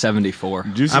J is 74.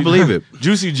 I believe it.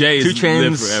 Juicy J is 2 lived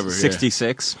Chainz forever.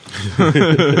 66.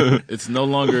 It's no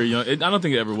longer young. I don't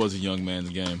think it ever was a young man's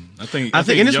game. I think, and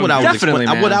this is what I was Definitely,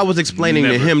 man. what I was explaining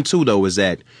Never. to him too, though, is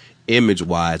that image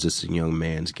wise, it's a young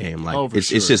man's game. Like, Oh, for it's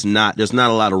sure. just not. There's not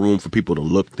a lot of room for people to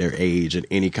look their age in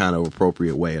any kind of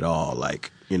appropriate way at all.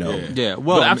 Like, you know. Yeah,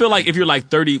 well, but I feel like if you're like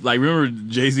 30, like remember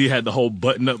Jay-Z had the whole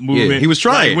button-up movement. Yeah, he was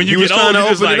trying. Like, when you He was get trying old, to you're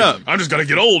just open it like, up. I'm just gonna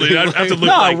get old. And I have to look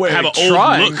No, like wait, have an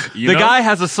trying. old look. You The know? guy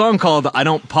has a song called "I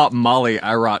Don't Pop Molly,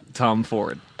 I Rock Tom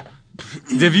Ford."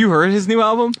 Have you heard his new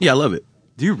album? Yeah, I love it.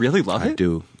 Do you really love it? I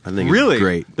do. I think Really? it's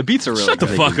great. The beats are really Shut the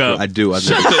good. fuck up. I do. I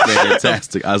think it's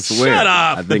fantastic. I swear. Shut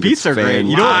up. I think The beats it's are great.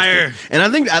 You know- fantastic. And I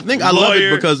think I love it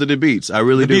Lawyer. because of the beats. I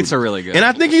really do. The beats are really good. And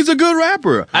I think he's a good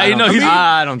rapper. I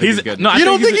don't think he's good. No, I You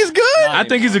don't think he's good? I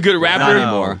think he's a good rapper. Not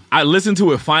anymore. I listened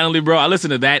to it finally, bro. I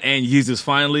listened to that and Yeezus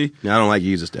finally. I don't like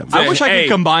Jesus that much. I wish I Hey,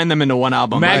 could combine them into one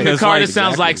album. Magna because, Carta like,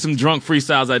 sounds exactly. like some drunk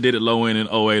freestyles I did at Low End in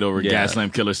 08 over Yeah.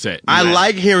 Gaslamp Killer set. I Yeah.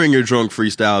 like hearing your drunk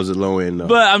freestyles at low end, though.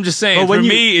 But I'm just saying, But for when you-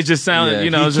 me, it just sounds, Yeah, you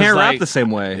know, he it's just can't rap like, the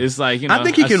same way. It's like, you know, I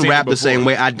think he I've can seen rap it the same before.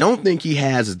 way. I don't think he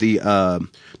has the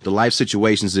life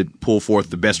situations that pull forth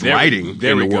the best There- writing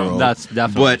there in we the go. world. That's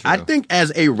definitely But I true. think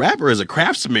as a rapper, as a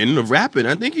craftsman of rapping,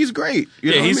 I think he's great. You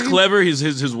know Yeah, what he's I mean? clever. His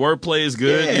wordplay is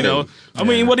good. Yeah. You know, I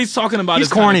mean, what he's talking about He's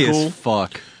is kinda corny cool. as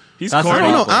fuck. He's That's corny. I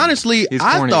don't know. problem. Honestly, He's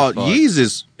I corny thought as fuck.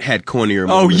 Yeezus had cornier Oh,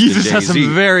 moments Yeezus than has some Jay-Z.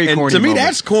 very And corny to me, moments.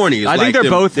 that's corny. It's I think like they're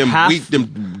them, both them half- weak,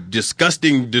 them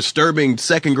disgusting, disturbing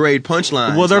second grade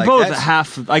punchlines. Well, they're Like, both that's-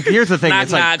 half. Like, here's the thing. Knock,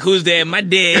 It's like, knock, who's there? My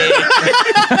dad.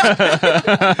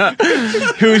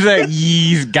 who's that?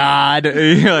 Yee's God.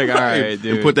 You're like, all right,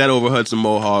 dude. And put that over Hudson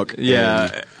Mohawk. Yeah.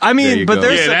 and I mean, there you but go.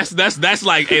 there's Yeah, that's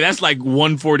like, hey, that's like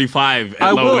 145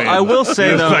 at Low End. I will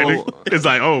say, It's though, like, it's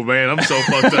like, oh man, I'm so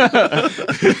fucked up.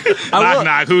 I knock, will-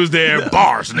 knock, who's there?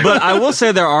 Bars, nigga. but I will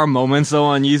say there are moments though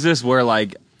on Yeezus where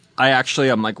like I actually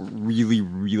am like really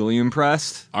really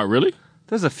impressed. Oh, really?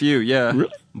 There's a few, yeah.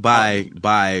 Really?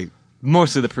 by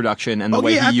Mostly the production and the oh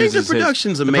way yeah, I he think uses the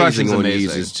production's his, amazing the on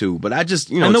production's Yeezus too. But I just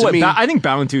you know And the to way, me, I think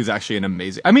Bound 2 is actually an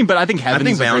amazing. I mean, but I think Heaven. I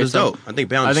think is a Bound great is song. dope. I think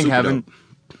Bound I is think super Heaven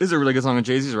dope. is a really good song on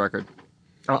Jay-Z's record.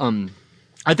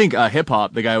 I think Hip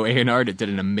Hop, the guy who A&R'd it, did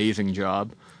an amazing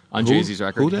job on Who? Jay-Z's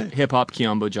record. Who that? Hip Hop,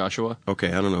 Kiambo Joshua. Okay,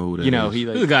 I don't know who that You know, is. he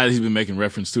This like is a guy that he's been making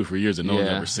reference to for years that no one's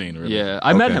ever seen. Really. Yeah,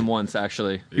 I met Okay. him once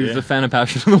actually. He was Yeah. a fan of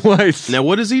Passion of the Whites. Now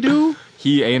what does he do?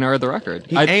 He A&R'd the record.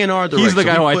 He A&R'd the He's record. the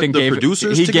guy So who he I put think the gave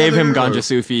producers he gave him together, or- Ganja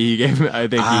Sufi. He gave him, I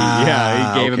think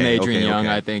he gave him okay, Adrian okay, Young.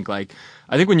 okay.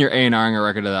 I think when you're A&Ring a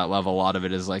record to that level, a lot of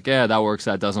it is like, yeah, that works,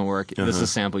 that doesn't work. This is a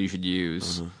sample you should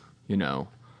use. You know,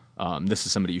 this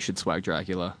is somebody you should swag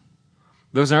Dracula.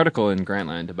 There was an article in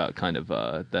Grantland about kind of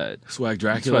that Swag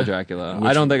Dracula. Swag Dracula.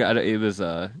 I don't think it was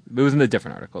in a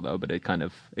different article though, but it kind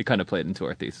of played into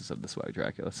our thesis of the Swag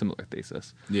Dracula, similar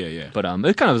thesis. Yeah, yeah. But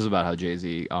it kind of is about how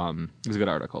Jay-Z. It was a good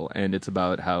article, and it's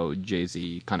about how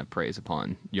Jay-Z kind of preys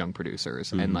upon young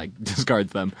producers and like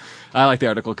discards them. I like the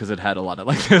article because it had a lot of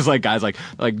like there's like guys like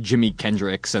Jimi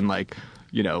Kendricks and like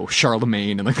you know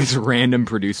Charlemagne and like these random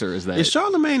producers that Is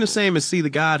Charlemagne the same as See the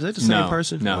God? Is that the same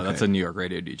person? No, Okay. that's a New York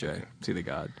radio DJ. See the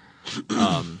God.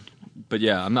 But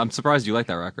yeah, I'm surprised you like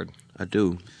that record. I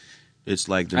do. It's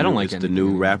like I don't like it's the anything new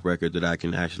anymore. rap record that I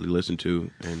can actually listen to,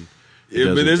 and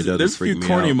Yeah, but there's a few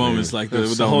corny moments like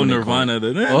with the whole Nirvana. I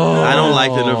don't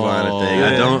like the Nirvana thing.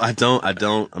 I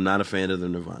don't. I'm not a fan of the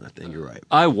Nirvana thing. You're right.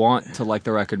 I want to like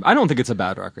the record. I don't think it's a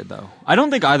bad record though. I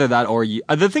don't think either that or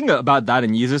the thing about that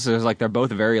and Yeezus is like they're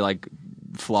both very like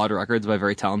flawed records by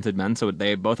very talented men. So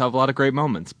they both have a lot of great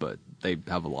moments, but they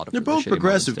have a lot of. They're both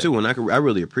progressive too, and I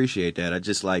really appreciate that. I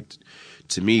just like.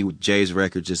 To me, Jay's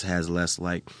record just has less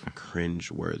like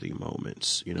cringe-worthy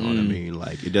moments. You know what I mean?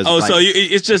 Like it doesn't. Oh, so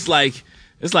it's just like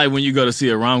it's like when you go to see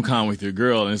a rom-com with your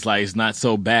girl, and it's like it's not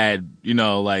so bad,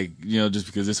 just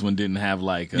because this one didn't have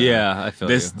like I feel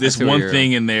this one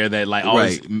thing in there that like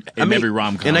always in every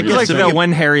rom-com. And I guess like the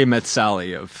When Harry Met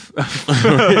Sally of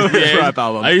rap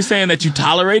album. Are you saying that you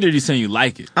tolerate it, or are you saying you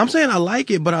like it? I'm saying I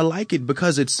like it, but I like it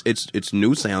because it's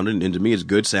new sounding, and to me it's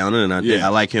good sounding, and I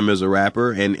like him as a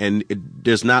rapper, and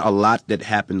there's not a lot that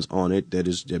happens on it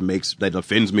that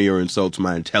offends me or insults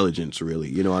my intelligence. Really,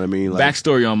 you know what I mean? Like,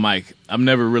 backstory on Mike. I've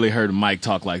never really heard Mike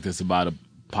talk like this about a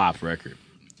pop record.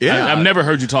 Yeah, I've never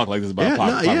heard you talk like this about a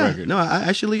pop record. No,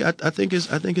 I think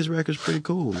his record's pretty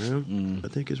cool, man. I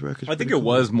think his record's. I think it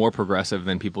was more progressive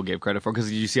than people gave credit for, because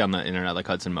you see on the internet like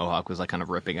Hudson Mohawk was like kind of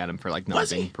ripping at him for like not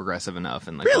being progressive enough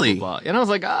and like really. Blah, blah, blah. And I was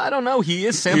like, I don't know. He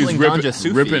is sampling Ganja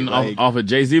Sufi, ripping off of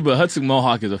Jay-Z, but Hudson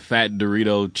Mohawk is a fat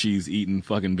Dorito cheese eating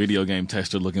fucking video game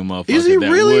tester looking motherfucker. Is he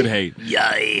really? Would hate.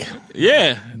 Yay!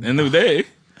 Yeah, and they.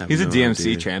 He's a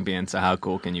DMC champion, so how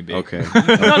cool can you be? Okay.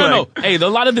 No. Hey, a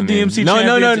lot of the DMC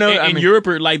champions in Europe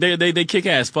are like they kick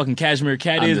ass. Fucking Cashmere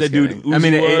Cat is that dude. I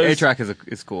mean, A-Track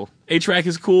is cool. A-Track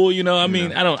is cool. You know, I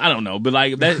mean, I don't know, but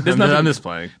like there's nothing. I'm just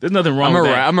playing. There's nothing wrong with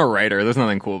that. I'm a writer. There's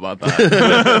nothing cool about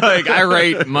that. Like I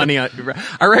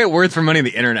write words for money on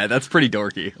the internet. That's pretty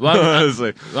dorky. Well,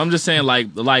 I'm just saying,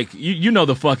 like you know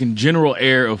the fucking general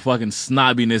air of fucking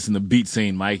snobbiness in the beat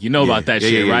scene, Mike. You know about that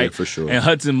shit, right? Yeah, for sure. And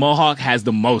Hudson Mohawk has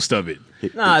the most of it.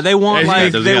 Nah, they want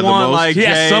like he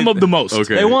has some of the most.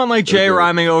 Okay. They want like Jay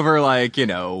rhyming over like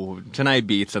Tonight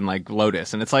Beats and like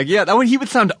Lotus, and it's like he would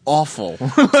sound awful.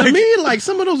 To me, like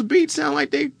some of those beats sound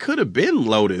like they could have been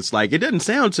Lotus. Like it doesn't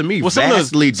sound to me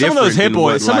vastly different.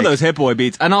 Some of those hit boy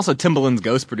beats, and also Timbaland's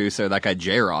Ghost producer, that guy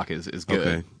J Rock is good.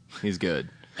 Okay. He's good.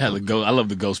 Hell, I love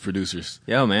the Ghost producers.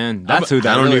 Yo, man, that's who. I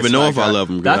don't even know if I love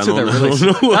them. That's who they're really.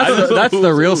 That's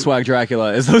the real Swag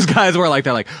Dracula. Is those guys where like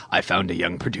they're like, I found a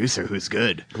young producer who's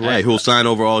good, right? Who'll sign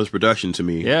over all his production to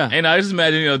me. Yeah, and I just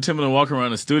imagine Timbaland walking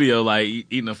around the studio like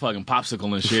eating a fucking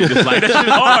popsicle and shit, just like that shit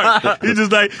hard. He's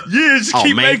just like, just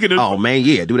keep making it. Oh man,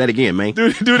 yeah, do that again, man.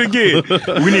 Do it again.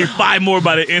 We need 5 more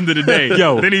by the end of the day.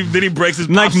 Yo, then he breaks his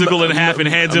popsicle in half and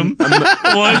hands him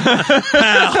one.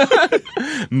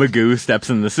 Magoo steps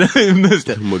in the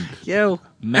Yo,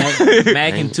 Mac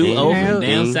and 2-0 from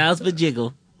down south for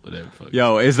Jiggle. Whatever.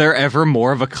 Yo, is there ever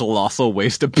more of a colossal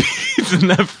waste of beats than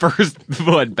that first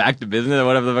Back to Business or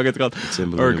whatever the fuck it's called,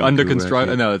 or Under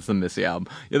Construction? No, it's the Missy album.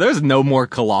 Yeah, there's no more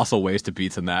colossal waste of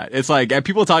beats than that. It's like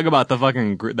people talk about the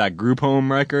fucking that Group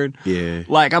Home record. Yeah,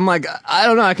 like I'm like I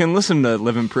don't know. I can listen to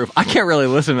Living Proof. I can't really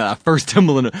listen to that first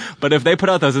Timbaland, but if they put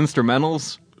out those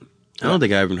instrumentals, I don't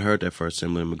think I even heard that first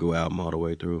Timbaland Magoo album all the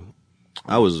way through.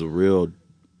 I was a real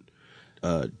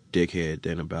dickhead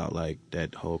then about like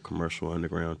that whole Commercial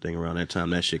Underground thing around that time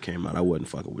that shit came out. I wasn't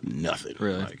fucking with nothing.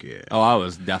 Really? Like, yeah. Oh, I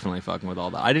was definitely fucking with all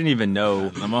that. I didn't even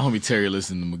know. My homie Terry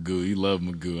listened to Magoo. He loved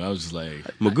Magoo. I was just like,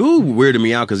 Magoo weirded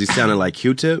me out because he sounded like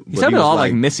Q-Tip. He sounded all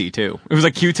like Missy too. It was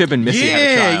like Q-Tip and Missy had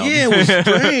a child. Yeah, it was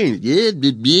strange.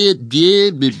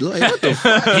 Like, what the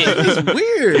fuck? It's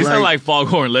weird. He sounded like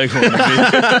Foghorn Leghorn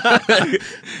to me.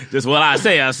 Just what I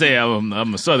say.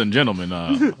 I'm a Southern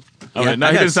gentleman. He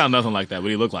didn't sound nothing like that, but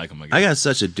he looked like him. I got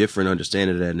such a different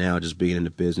understanding of that now, just being in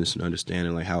the business and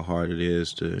understanding like how hard it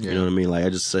is to, you know what I mean? Like I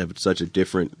just have such a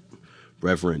different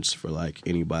reverence for like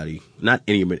anybody, not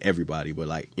everybody, but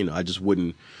like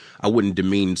I wouldn't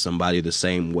demean somebody the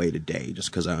same way today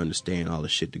just because I understand all the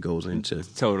shit that goes into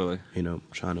totally,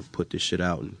 trying to put this shit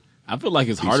out. And I feel like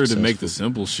it's harder to make the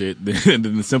simple shit than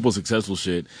the simple successful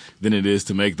shit than it is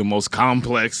to make the most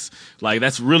complex. Like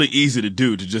that's really easy to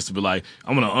do, to just be like,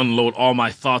 I'm gonna unload all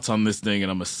my thoughts on this thing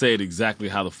and I'm gonna say it exactly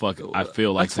how the fuck I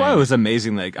feel like. That's why it was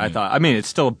amazing. Like I thought. I mean, it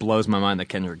still blows my mind that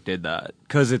Kendrick did that,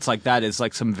 because it's like that is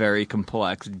like some very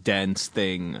complex, dense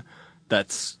thing.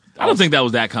 That's. I don't think that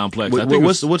was that complex. What's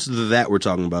that we're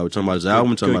talking about? We're talking about his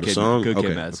album, we're talking about a song? Good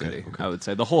Kid, Mad City, I would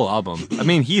say. The whole album. I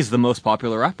mean, he's the most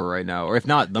popular rapper right now, or if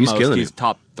not the most, he's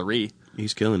top 3.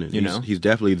 He's killing it. He's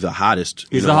definitely the hottest.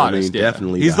 He's the hottest. Yeah.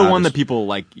 Definitely. He's the one that people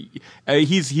like. I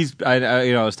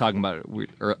was talking about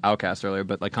Outkast earlier,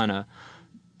 but like kind of,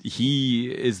 he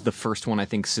is the first one I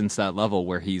think since that level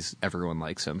where everyone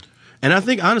likes him. And I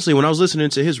think honestly, when I was listening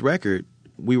to his record,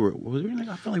 we were.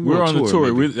 I feel like we were on the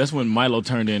tour. maybe. That's when Milo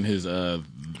turned in his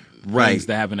things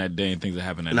that happened that day and things that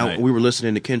happened that night. We were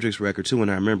listening to Kendrick's record too,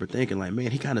 and I remember thinking, like, man,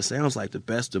 he kind of sounds like the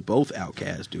best of both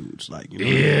Outkast dudes. Like, you know,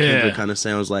 Kendrick kind of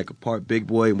sounds like a part Big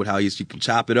Boy with how he can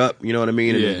chop it up. You know what I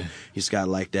mean? And then he's got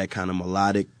like that kind of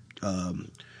melodic,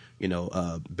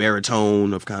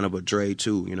 baritone of kind of a Dre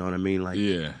too. You know what I mean? Like,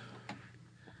 yeah.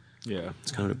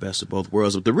 It's kind of the best of both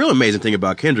worlds. But the real amazing thing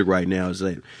about Kendrick right now is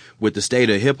that with the state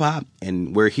of hip hop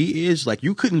and where he is, like,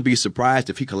 you couldn't be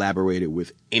surprised if he collaborated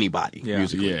with anybody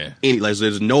musically. Yeah. Like,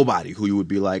 there's nobody who you would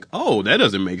be like, oh, that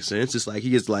doesn't make sense. It's like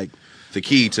he is like the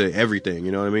key to everything.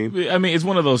 You know what I mean? I mean, it's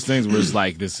one of those things where it's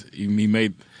like this. He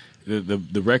made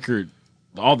the record.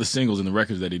 All the singles and the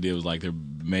records that he did was like they're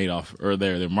made off, or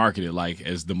they're marketed like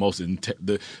as the most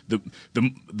the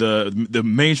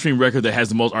mainstream record that has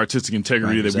the most artistic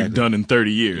integrity that we've done in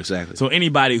 30 years. Exactly. So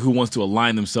anybody who wants to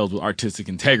align themselves with artistic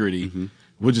integrity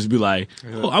would just be like,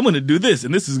 oh, I'm going to do this,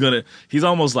 and this is going to. He's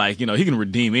almost like, you know, he can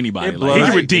redeem anybody. Like, he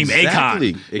can redeem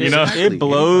Akon. You know, it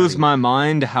blows my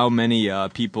mind how many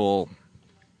people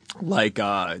like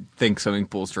think Swimming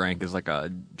Pools Drank is like a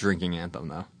drinking anthem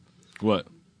though. What?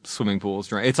 Swimming pools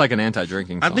drink. It's like an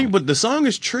anti-drinking song. I think, but the song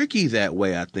is tricky that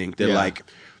way. I think that like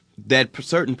that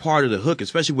certain part of the hook,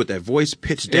 especially with that voice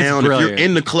pitched down. If you're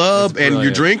in the club and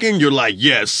you're drinking, you're like,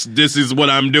 yes, this is what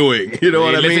I'm doing. You know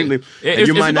what I mean? And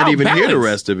you might not even hear the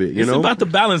rest of it. You know, it's about the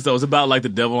balance though. It's about like the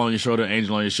devil on your shoulder,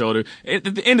 angel on your shoulder. At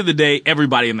the end of the day,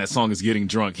 everybody in that song is getting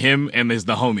drunk. Him and there's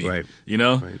the homie. Right. You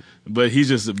know. Right. But he's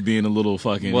just being a little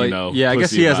fucking, yeah, I guess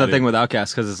he has that thing with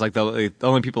Outkast because it's like the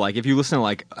only people, like, if you listen to,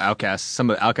 like, Outkast, some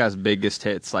of Outkast's biggest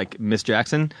hits, like Miss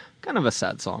Jackson, kind of a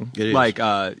sad song. It is. Like,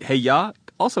 Hey Ya,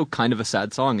 also kind of a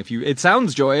sad song. It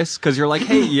sounds joyous because you're like,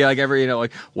 hey, yeah, like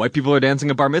like white people are dancing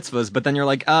at bar mitzvahs, but then you're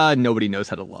like, nobody knows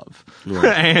how to love. Right.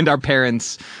 And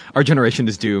our generation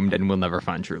is doomed and we'll never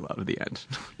find true love at the end.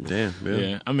 Damn,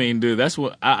 yeah. I mean, dude, that's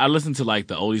what I listen to, like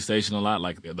the oldie station a lot,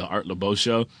 like the Art LeBeau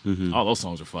show. All those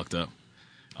songs are fucked up.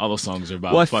 All those songs are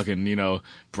about fucking,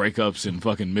 breakups and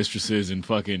fucking mistresses and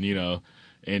fucking,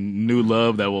 and new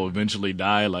love that will eventually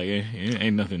die. Like,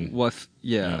 ain't nothing.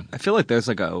 Yeah. I feel like there's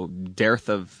like a dearth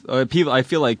of people. I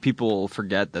feel like people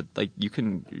forget that, like, you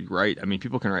can write. I mean,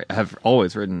 people can write. Have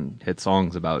always written hit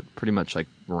songs about pretty much like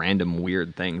random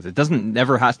weird things. It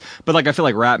never has. But like, I feel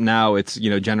like rap now, it's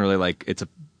generally like it's a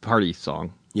party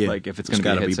song. Yeah, like if it's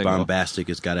going to be bombastic,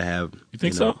 it's got to have. You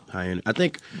think so? High end. I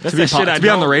think that's to be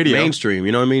on the radio, mainstream.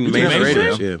 You know what I mean? Mainstream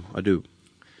radio. Yeah, I do.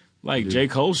 Like J.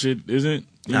 Cole shit, isn't?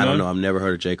 I don't know. I've never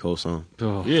heard a J. Cole song.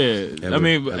 Oh. Yeah, I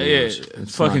mean,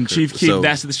 fucking Chief Keef. So,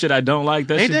 that's the shit I don't like.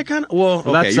 That ain't shit. that kind of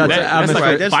that's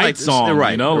like a fight song,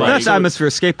 right? You know, that's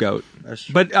Atmosphere Scapegoat.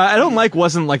 But I don't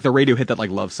wasn't like the radio hit that like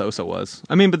Love Sosa was.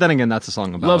 I mean, but then again, that's a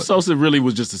song about Love Sosa really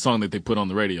was just a song that they put on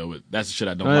the radio. But that's the shit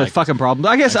I don't like. Fucking problem.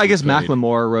 I guess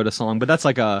Macklemore wrote a song, but that's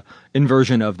like a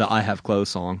inversion of the I Have Clothes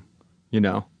song.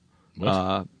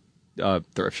 What?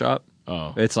 Thrift Shop.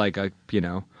 Oh, it's like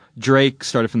Drake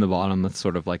started from the bottom. That's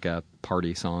sort of like a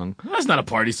party song. That's not a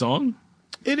party song.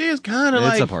 It is kind of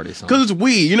like it's a party song because it's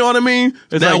we. You know what I mean?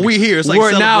 It's now like, we here. It's like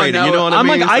celebrating. Now, you know what I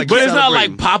mean? But it's not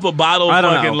like pop a bottle,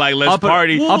 fucking like let's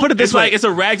party. I'll put it this way: like it's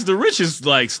a rags to riches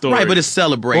like story, right? But it's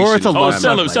celebration, or it's a love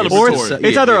song.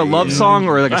 It's either a love song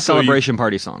or like a celebration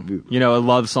party song. A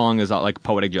love song is like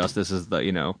Poetic Justice is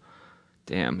the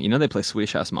damn. They play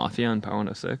Swedish House Mafia on Power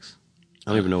 106.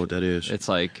 I don't even know what that is. It's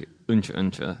like Uncha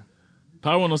Uncha.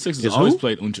 Power 106 has always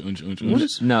played Uncha Uncha Uncha. What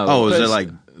is? No. Oh, is it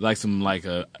like some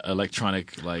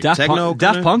electronic like techno?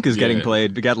 Daft Punk is getting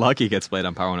played. Get Lucky gets played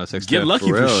on Power 106. Get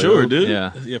Lucky for sure, dude. Yeah.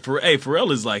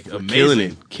 Pharrell is like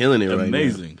amazing, killing it, right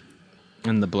amazing. Now.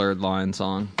 And the Blurred Line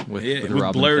song with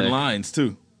Robin blurred Thicke. lines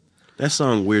too. That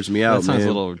song weirds me out, man. That sounds a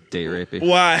little date rapey.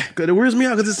 Why? Because it weirds me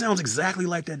out because it sounds exactly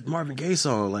like that Marvin Gaye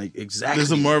song. Like, exactly.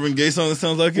 There's a Marvin Gaye song that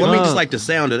sounds like it? Well, I mean, just like the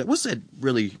sound of it. What's that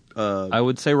really... I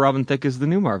would say Robin Thicke is the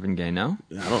new Marvin Gaye, no?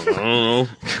 I don't know.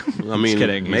 I mean, just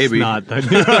kidding. Maybe. It's not the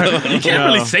you can't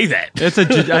really say that. It's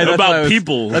about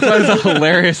people. That's why it's a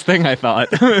hilarious thing, I thought.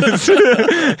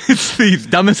 It's the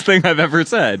dumbest thing I've ever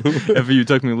said, if you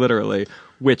took me literally.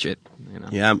 Witch it.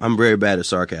 Yeah, I'm very bad at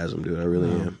sarcasm, dude. I really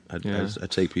am. I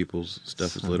take people's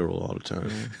stuff as literal all the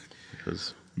time.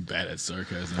 Because bad at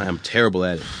sarcasm. I am terrible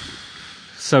at it.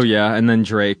 So yeah, and then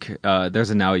Drake,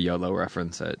 there's a Now YOLO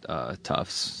reference at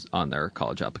Tufts on their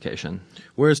college application.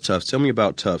 Where's Tufts? Tell me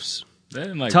about Tufts.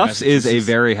 Tufts is a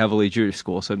very heavily Jewish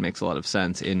school, so it makes a lot of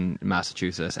sense in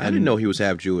Massachusetts. I didn't know he was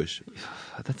half Jewish.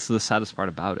 That's the saddest part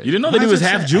about it. You didn't know that he was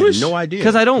half Jewish? I had no idea.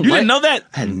 Because I don't. You didn't know that?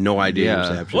 I had no idea he was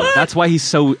half Jewish. That's why he's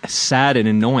so sad and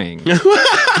annoying.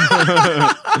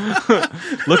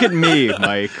 Look at me,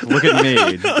 Mike. Look at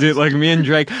me. Dude, like me and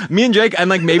Drake, and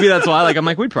like maybe that's why. Like I'm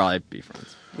like we'd probably be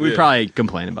friends. We'd probably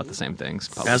complain about the same things.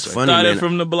 Publicly. That's funny, Started man.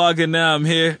 from the block and now I'm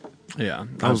here. Yeah,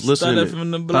 I was listening Started to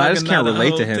from the but block I just and can't now the relate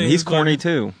whole to him. thing's He's corny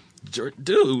fucking- too.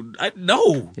 Dude, I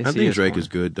know. Yes, I he think is Drake corny. is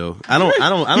good though. I don't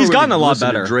He's really gotten a lot listen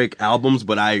to better. Drake albums,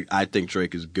 but I think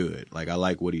Drake is good. Like I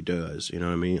like what he does. You know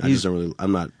what I mean? I just don't really.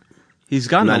 I'm not. He's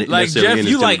gotten not a, Like necessarily Jeff, in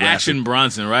you his like demographic. Action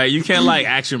Bronson, right? You can't like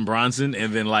Action Bronson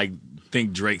and then like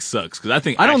think Drake sucks because I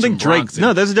think I don't Action think Drake. Bronson-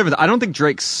 No, there's a difference. I don't think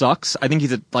Drake sucks. I think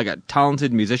he's a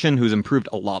talented musician who's improved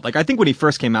a lot. Like I think when he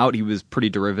first came out, he was pretty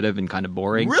derivative and kind of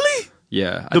boring. Really?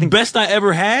 Yeah. The best I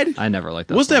ever had. I never liked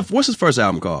that. What's song. that? What's his first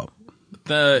album called?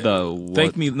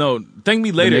 Thank me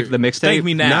later. The mixtape? Thank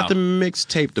me now. Not the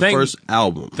mixtape. The Thank- first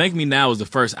album. Thank Me Now was the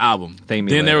first album. Thank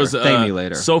Me then Later. there was Thank Me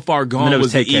Later. So Far And then Gone it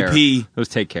was the Take Care. EP. It was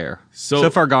Take Care. So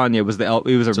Far Gone, yeah, was the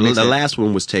it was a So mixtape. the last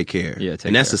one was Take Care. Yeah, Take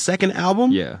and that's Care. the second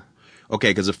album. Yeah.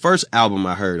 Okay, because the first album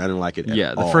I heard, I didn't like it.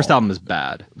 Yeah, the all. first album is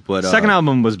bad. But second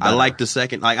album was better. I liked the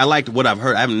second. Like I liked what I've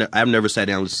heard. I've never sat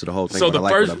down and listened to the whole thing. So but the I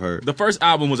like first, what I've heard. the first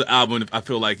album was an album. I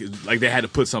feel like they had to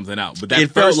put something out, but that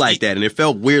It felt first like that, and it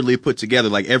felt weirdly put together.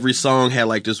 Like every song had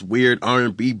like this weird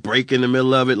R&B break in the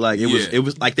middle of it. Like it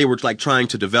was like they were like trying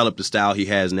to develop the style he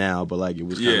has now, but like it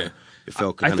was kinda, it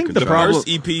felt kind of think The first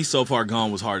EP, So Far Gone,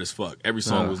 was hard as fuck. Every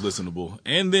song was listenable,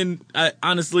 and then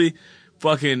honestly,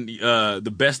 fucking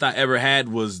the best I ever had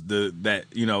was that's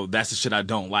the shit I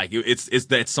don't like. It's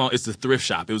that song. It's the Thrift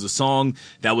Shop. It was a song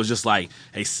that was just like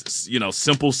a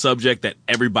simple subject that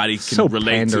everybody can So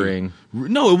relate pandering. to.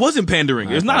 No, it wasn't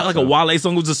pandering. It's not like a Wale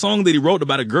song. It was a song that he wrote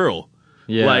about a girl.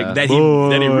 Yeah. Like that he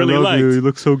really liked. You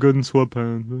look so good in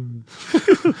sweatpants.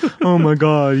 Oh my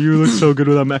god, you look so good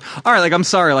without makeup. All right, like I'm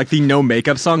sorry, like the no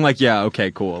makeup song, like yeah,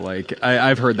 okay, cool. Like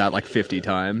I've heard that like 50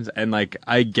 times, and like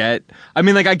I get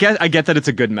that it's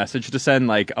a good message to send.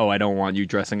 Like, oh, I don't want you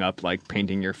dressing up like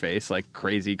painting your face like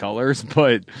crazy colors,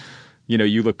 but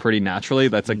you look pretty naturally.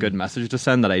 That's a good message to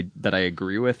send that I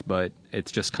agree with, but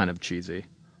it's just kind of cheesy.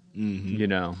 I don't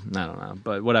know,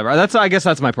 but whatever. I guess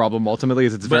that's my problem. Ultimately,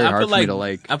 is it's very hard for me to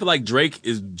like. I feel like Drake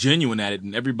is genuine at it,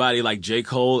 and everybody like J.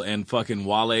 Cole and fucking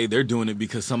Wale, they're doing it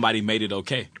because somebody made it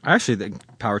okay. I actually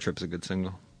think Power Trip's a good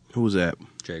single. Who was that?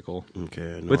 J. Cole.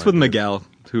 Okay, It's with Miguel,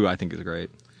 who I think is great.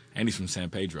 And he's from San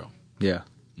Pedro. Yeah,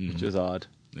 which is odd.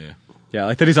 Yeah, I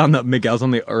like that he's on Miguel's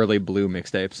on the early Blue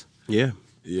mixtapes. Yeah.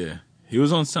 He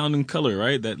was on Sound and Color,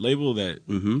 right? That label that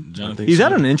Jonathan. He's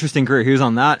had an interesting career. He was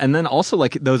on that, and then also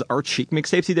like those Art Chic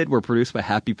mixtapes he did were produced by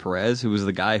Happy Perez, who was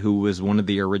the guy who was one of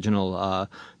the original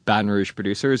Baton Rouge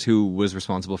producers, who was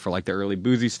responsible for like the early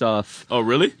Boozy stuff. Oh,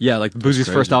 really? Yeah, like Boozy's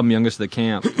first album, Youngest of the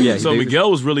Camp. Yeah. So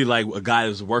Miguel was really like a guy that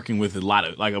was working with a lot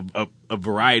of like a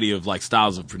variety of like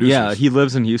styles of producers. Yeah, he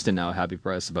lives in Houston now. Happy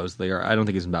Perez supposedly, or I don't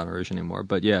think he's in Baton Rouge anymore.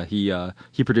 But yeah, he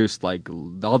produced like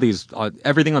all these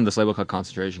everything on this label called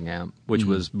Concentration Camp, which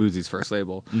was Boozy's first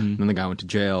label. And then the guy went to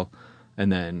jail,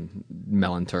 and then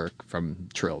Melon Turk from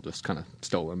Trill just kind of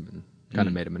stole him and kind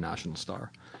of made him a national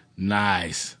star.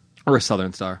 Nice. Or a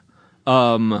Southern star.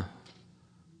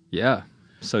 Yeah.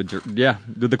 So, yeah.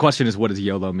 The question is, what does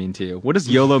YOLO mean to you? What does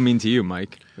YOLO mean to you,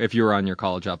 Mike, if you were on your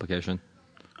college application?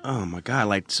 Oh my god!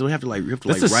 Like, so we have to like That's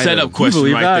like a write setup question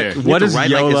believe right that? there. What does write,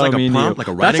 YOLO like, it's like a mean prompt, to like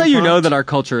you? a That's writing how you know prompt? that our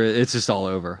culture, it's just all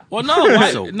over. Well, no,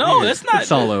 that's not.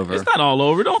 It's all over. It's not all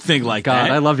over. Don't think like God,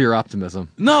 that. I love your optimism.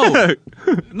 No.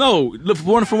 Look,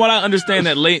 from what I understand,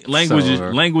 that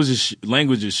over.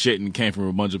 language is shit and came from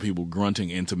a bunch of people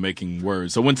grunting into making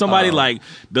words. So when somebody like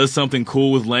does something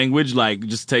cool with language, like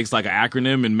just takes like an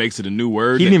acronym and makes it a new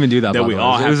word, He didn't even do that. That by we the way.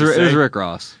 all have to It say. was Rick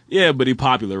Ross. Yeah, but he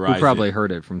popularized. Who probably it.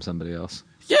 heard it from somebody else.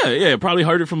 Yeah, probably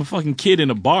heard it from a fucking kid in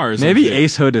a bar. Or some Maybe shit.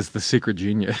 Ace Hood is the secret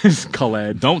genius.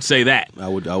 Khaled. Don't say that. I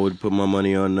would put my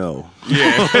money on no.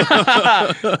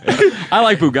 I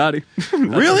like Bugatti.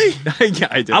 Really? Yeah,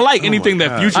 I do. I like anything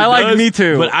that Future I like does, me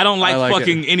too. But I don't like, I like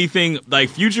fucking anything like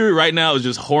Future right now is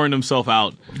just whoring himself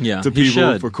out Yeah, to he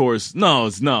people should. for course. No.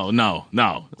 Stop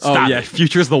Oh yeah, it.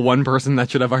 Future's the one person that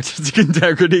should have artistic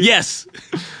integrity. Yes.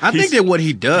 I think that what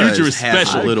he does Future is has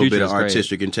special. a little Future bit is of great.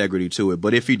 artistic integrity to it.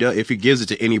 But if he gives it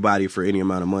to anybody for any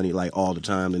amount of money, like all the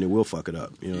time, then it will fuck it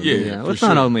up. You know what I mean? Yeah, well, it's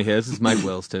not only his; it's Mike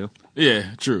Will's too. Yeah,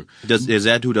 true. Is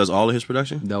that who does all of his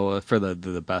production? No, for the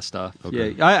best stuff. Okay.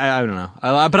 Yeah, I don't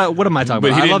know. What am I talking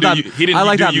But about? he I love didn't that. do you- he didn't I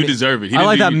like do that. You Deserve It. He I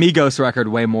like that didn't do Migos record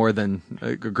way more than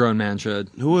a grown man should.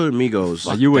 Who are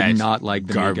Migos? You would That's not like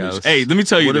the garbage. Migos. Hey, let me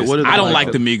tell you What are- this. what are they I don't like?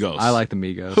 like the Migos. I like the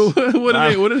Migos. What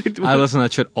are they do? I listen to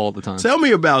that shit all the time. Tell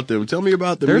me about them. Tell me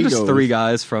about the They're Migos. just three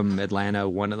guys from Atlanta.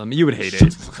 One of them, you would hate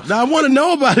it. Now, I want to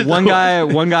know about it. One though.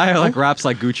 guy like raps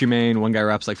like Gucci Mane. One guy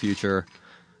raps like Future.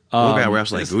 One guy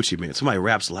raps like Gucci Mane. Somebody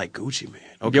raps like Gucci Mane.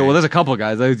 Okay. Yeah, well, there's a couple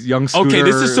guys. There's Young Scooter. Okay,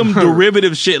 this is some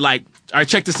derivative shit. Like, all right,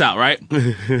 check this out, right?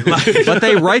 But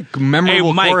they write memorable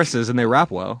Hey, Mike. choruses and they rap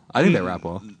well. I think they rap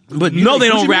well. But you No, think they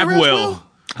don't Gucci Mane rap raps well.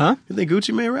 Huh? You think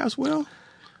Gucci Mane raps well?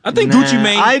 I think Nah, Gucci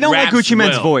Mane. I don't like raps Gucci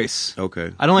Mane's well. voice.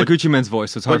 Okay. I don't like Gucci Mane's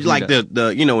voice. So it's hard But for me like to- the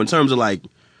in terms of like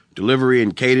delivery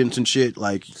and cadence and shit,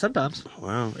 like sometimes.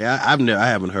 Wow. Yeah, I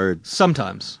haven't heard.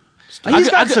 Sometimes. I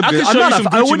could show you some I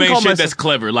Gucci wouldn't Mane call shit myself- that's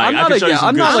clever. Like, I'm I not can a- show you yeah, some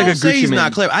I'm good not shit. like I a don't say Gucci he's Mane.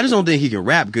 not clever. I just don't think he can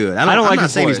rap good. I don't I'm like not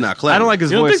his saying voice. he's not clever. I don't like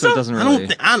his You don't voice. think So so? it doesn't I really.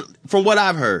 don't think. From what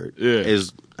I've heard, Yeah.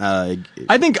 is I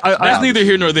think That's neither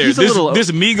here nor there. He's a This little-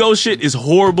 this Migos shit is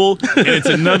horrible, and it's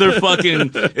another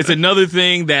fucking. It's another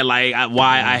thing that like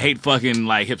why I hate fucking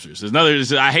like hipsters.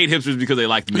 I hate hipsters because they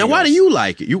like the Migos. Now, why do you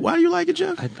like it? Why do you like it,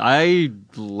 Jeff? I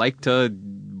like to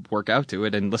work out to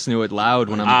it and listen to it loud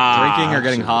when I'm Ah, drinking or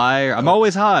getting high. I'm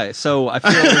always high, so I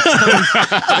feel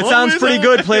it sounds pretty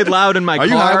good played loud in my car. Are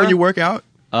you high when you work out?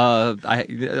 I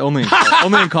only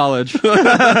in college.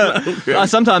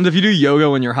 Sometimes if you do yoga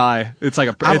when you're high, it's like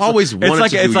a. I've always wanted to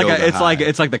do yoga high.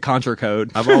 It's like the Contra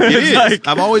code. I've always, it is. like-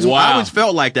 I always Wow.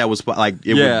 felt like that was like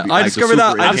it Yeah, would be I like discovered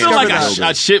that- the I I super feel like discovered intense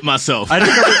I shit myself. I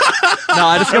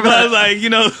discovered I was that. like, you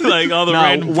know, like all the No,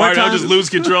 random what parts, I would time- just lose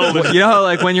control. You know how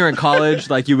like when you're in college,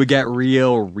 like you would get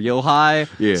real high.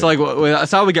 Yeah. So like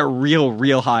so I would get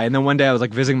real high, and then one day I was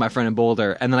like visiting my friend in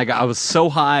Boulder, and then I was so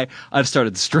high I just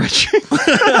started stretching.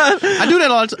 I do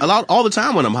that a lot all the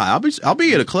time when I'm high. I'll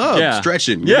be at a club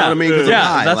stretching. You know what I mean? 'Cause I'm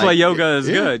high. That's Like, why yoga is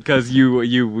yeah. good because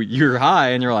you're high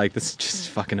and you're like, this is just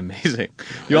fucking amazing.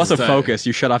 You also tight. focus.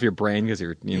 You shut off your brain because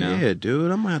you're Yeah,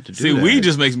 dude, I'm gonna have to do See, that. weed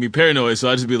just makes me paranoid, so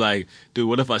I just be like, dude,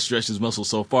 what if I stretch this muscle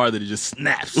so far that it just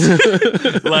snaps?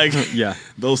 Like, Yeah.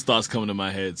 those thoughts come into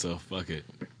my head, so fuck it.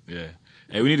 Yeah.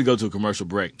 Hey, we need to go to a commercial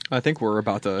break. I think we're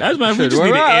about to. That's my. We should- just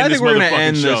need to I end think this we're gonna motherfucking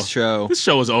end show. this show. This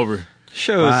show is over.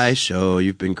 Shows. Bye, show.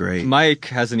 You've been great. Mike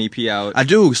has an EP out. I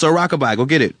do. Sir Rockabye, go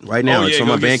get it right now. Oh, It's yeah, on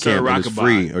go my get Sir Bandcamp. And it's Rockabye.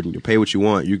 free, or you pay what you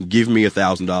want. You can give me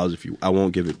 $1,000 if you. I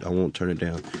won't give it. I won't turn it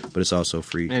down. But it's also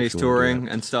free. and he's if you wanna do touring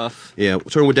that. and stuff. Yeah,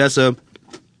 touring with Dessa.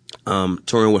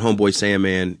 Touring with Homeboy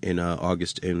Sandman in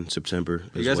August and September.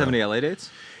 You guys have any LA dates?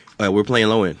 We're playing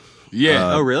Low End.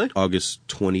 Yeah. Oh, really? August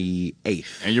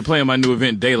 28th. And you're playing my new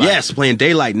event, Daylight. Yes, playing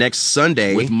Daylight next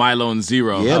Sunday. With Milo and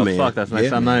Zero. Yeah, Oh, man. fuck, that's nice.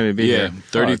 Yeah, I'm not even be Yeah, here.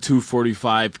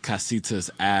 3245 Casitas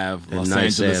Ave, Los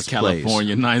nice Angeles, ass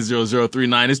California,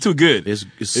 90039. It's too good. It's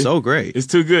so great. It's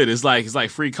too good. It's like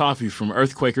free coffee from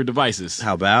Earthquaker Devices.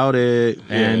 How about it?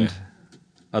 And Yeah.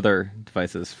 other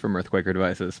devices from Earthquaker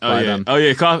Devices. Oh Buy yeah. them. Oh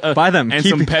yeah. Buy them. and Keep-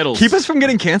 some pedals. Keep us from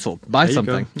getting canceled. Buy you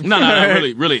something. No,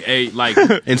 really. Hey, like,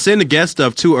 And send the guest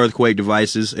stuff to Earthquake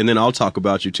Devices, and then I'll talk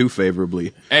about you too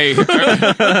favorably. hey,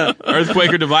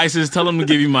 Earthquaker Devices. Tell them to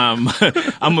give you my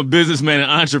I'm a businessman and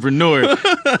entrepreneur.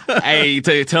 Hey,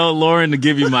 tell Lauren to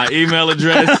give you my email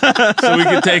address so we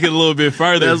can take it a little bit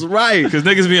further. That's right. Because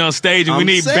niggas be on stage and we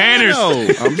need saying banners. No.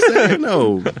 I'm saying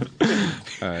no.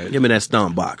 All right. Give me that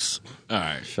stomp box. All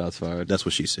right. Shots fired. That's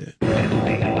what she said.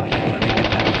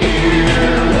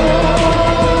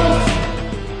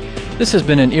 This has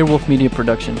been an Earwolf Media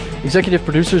production. Executive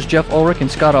producers Jeff Ulrich and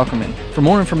Scott Ackerman. For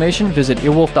more information, visit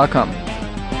earwolf.com.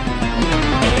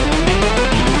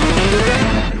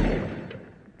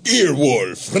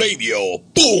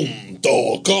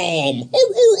 Earwolfradio.com.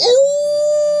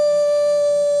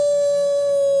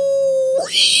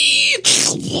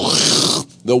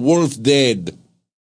 The wolf's dead.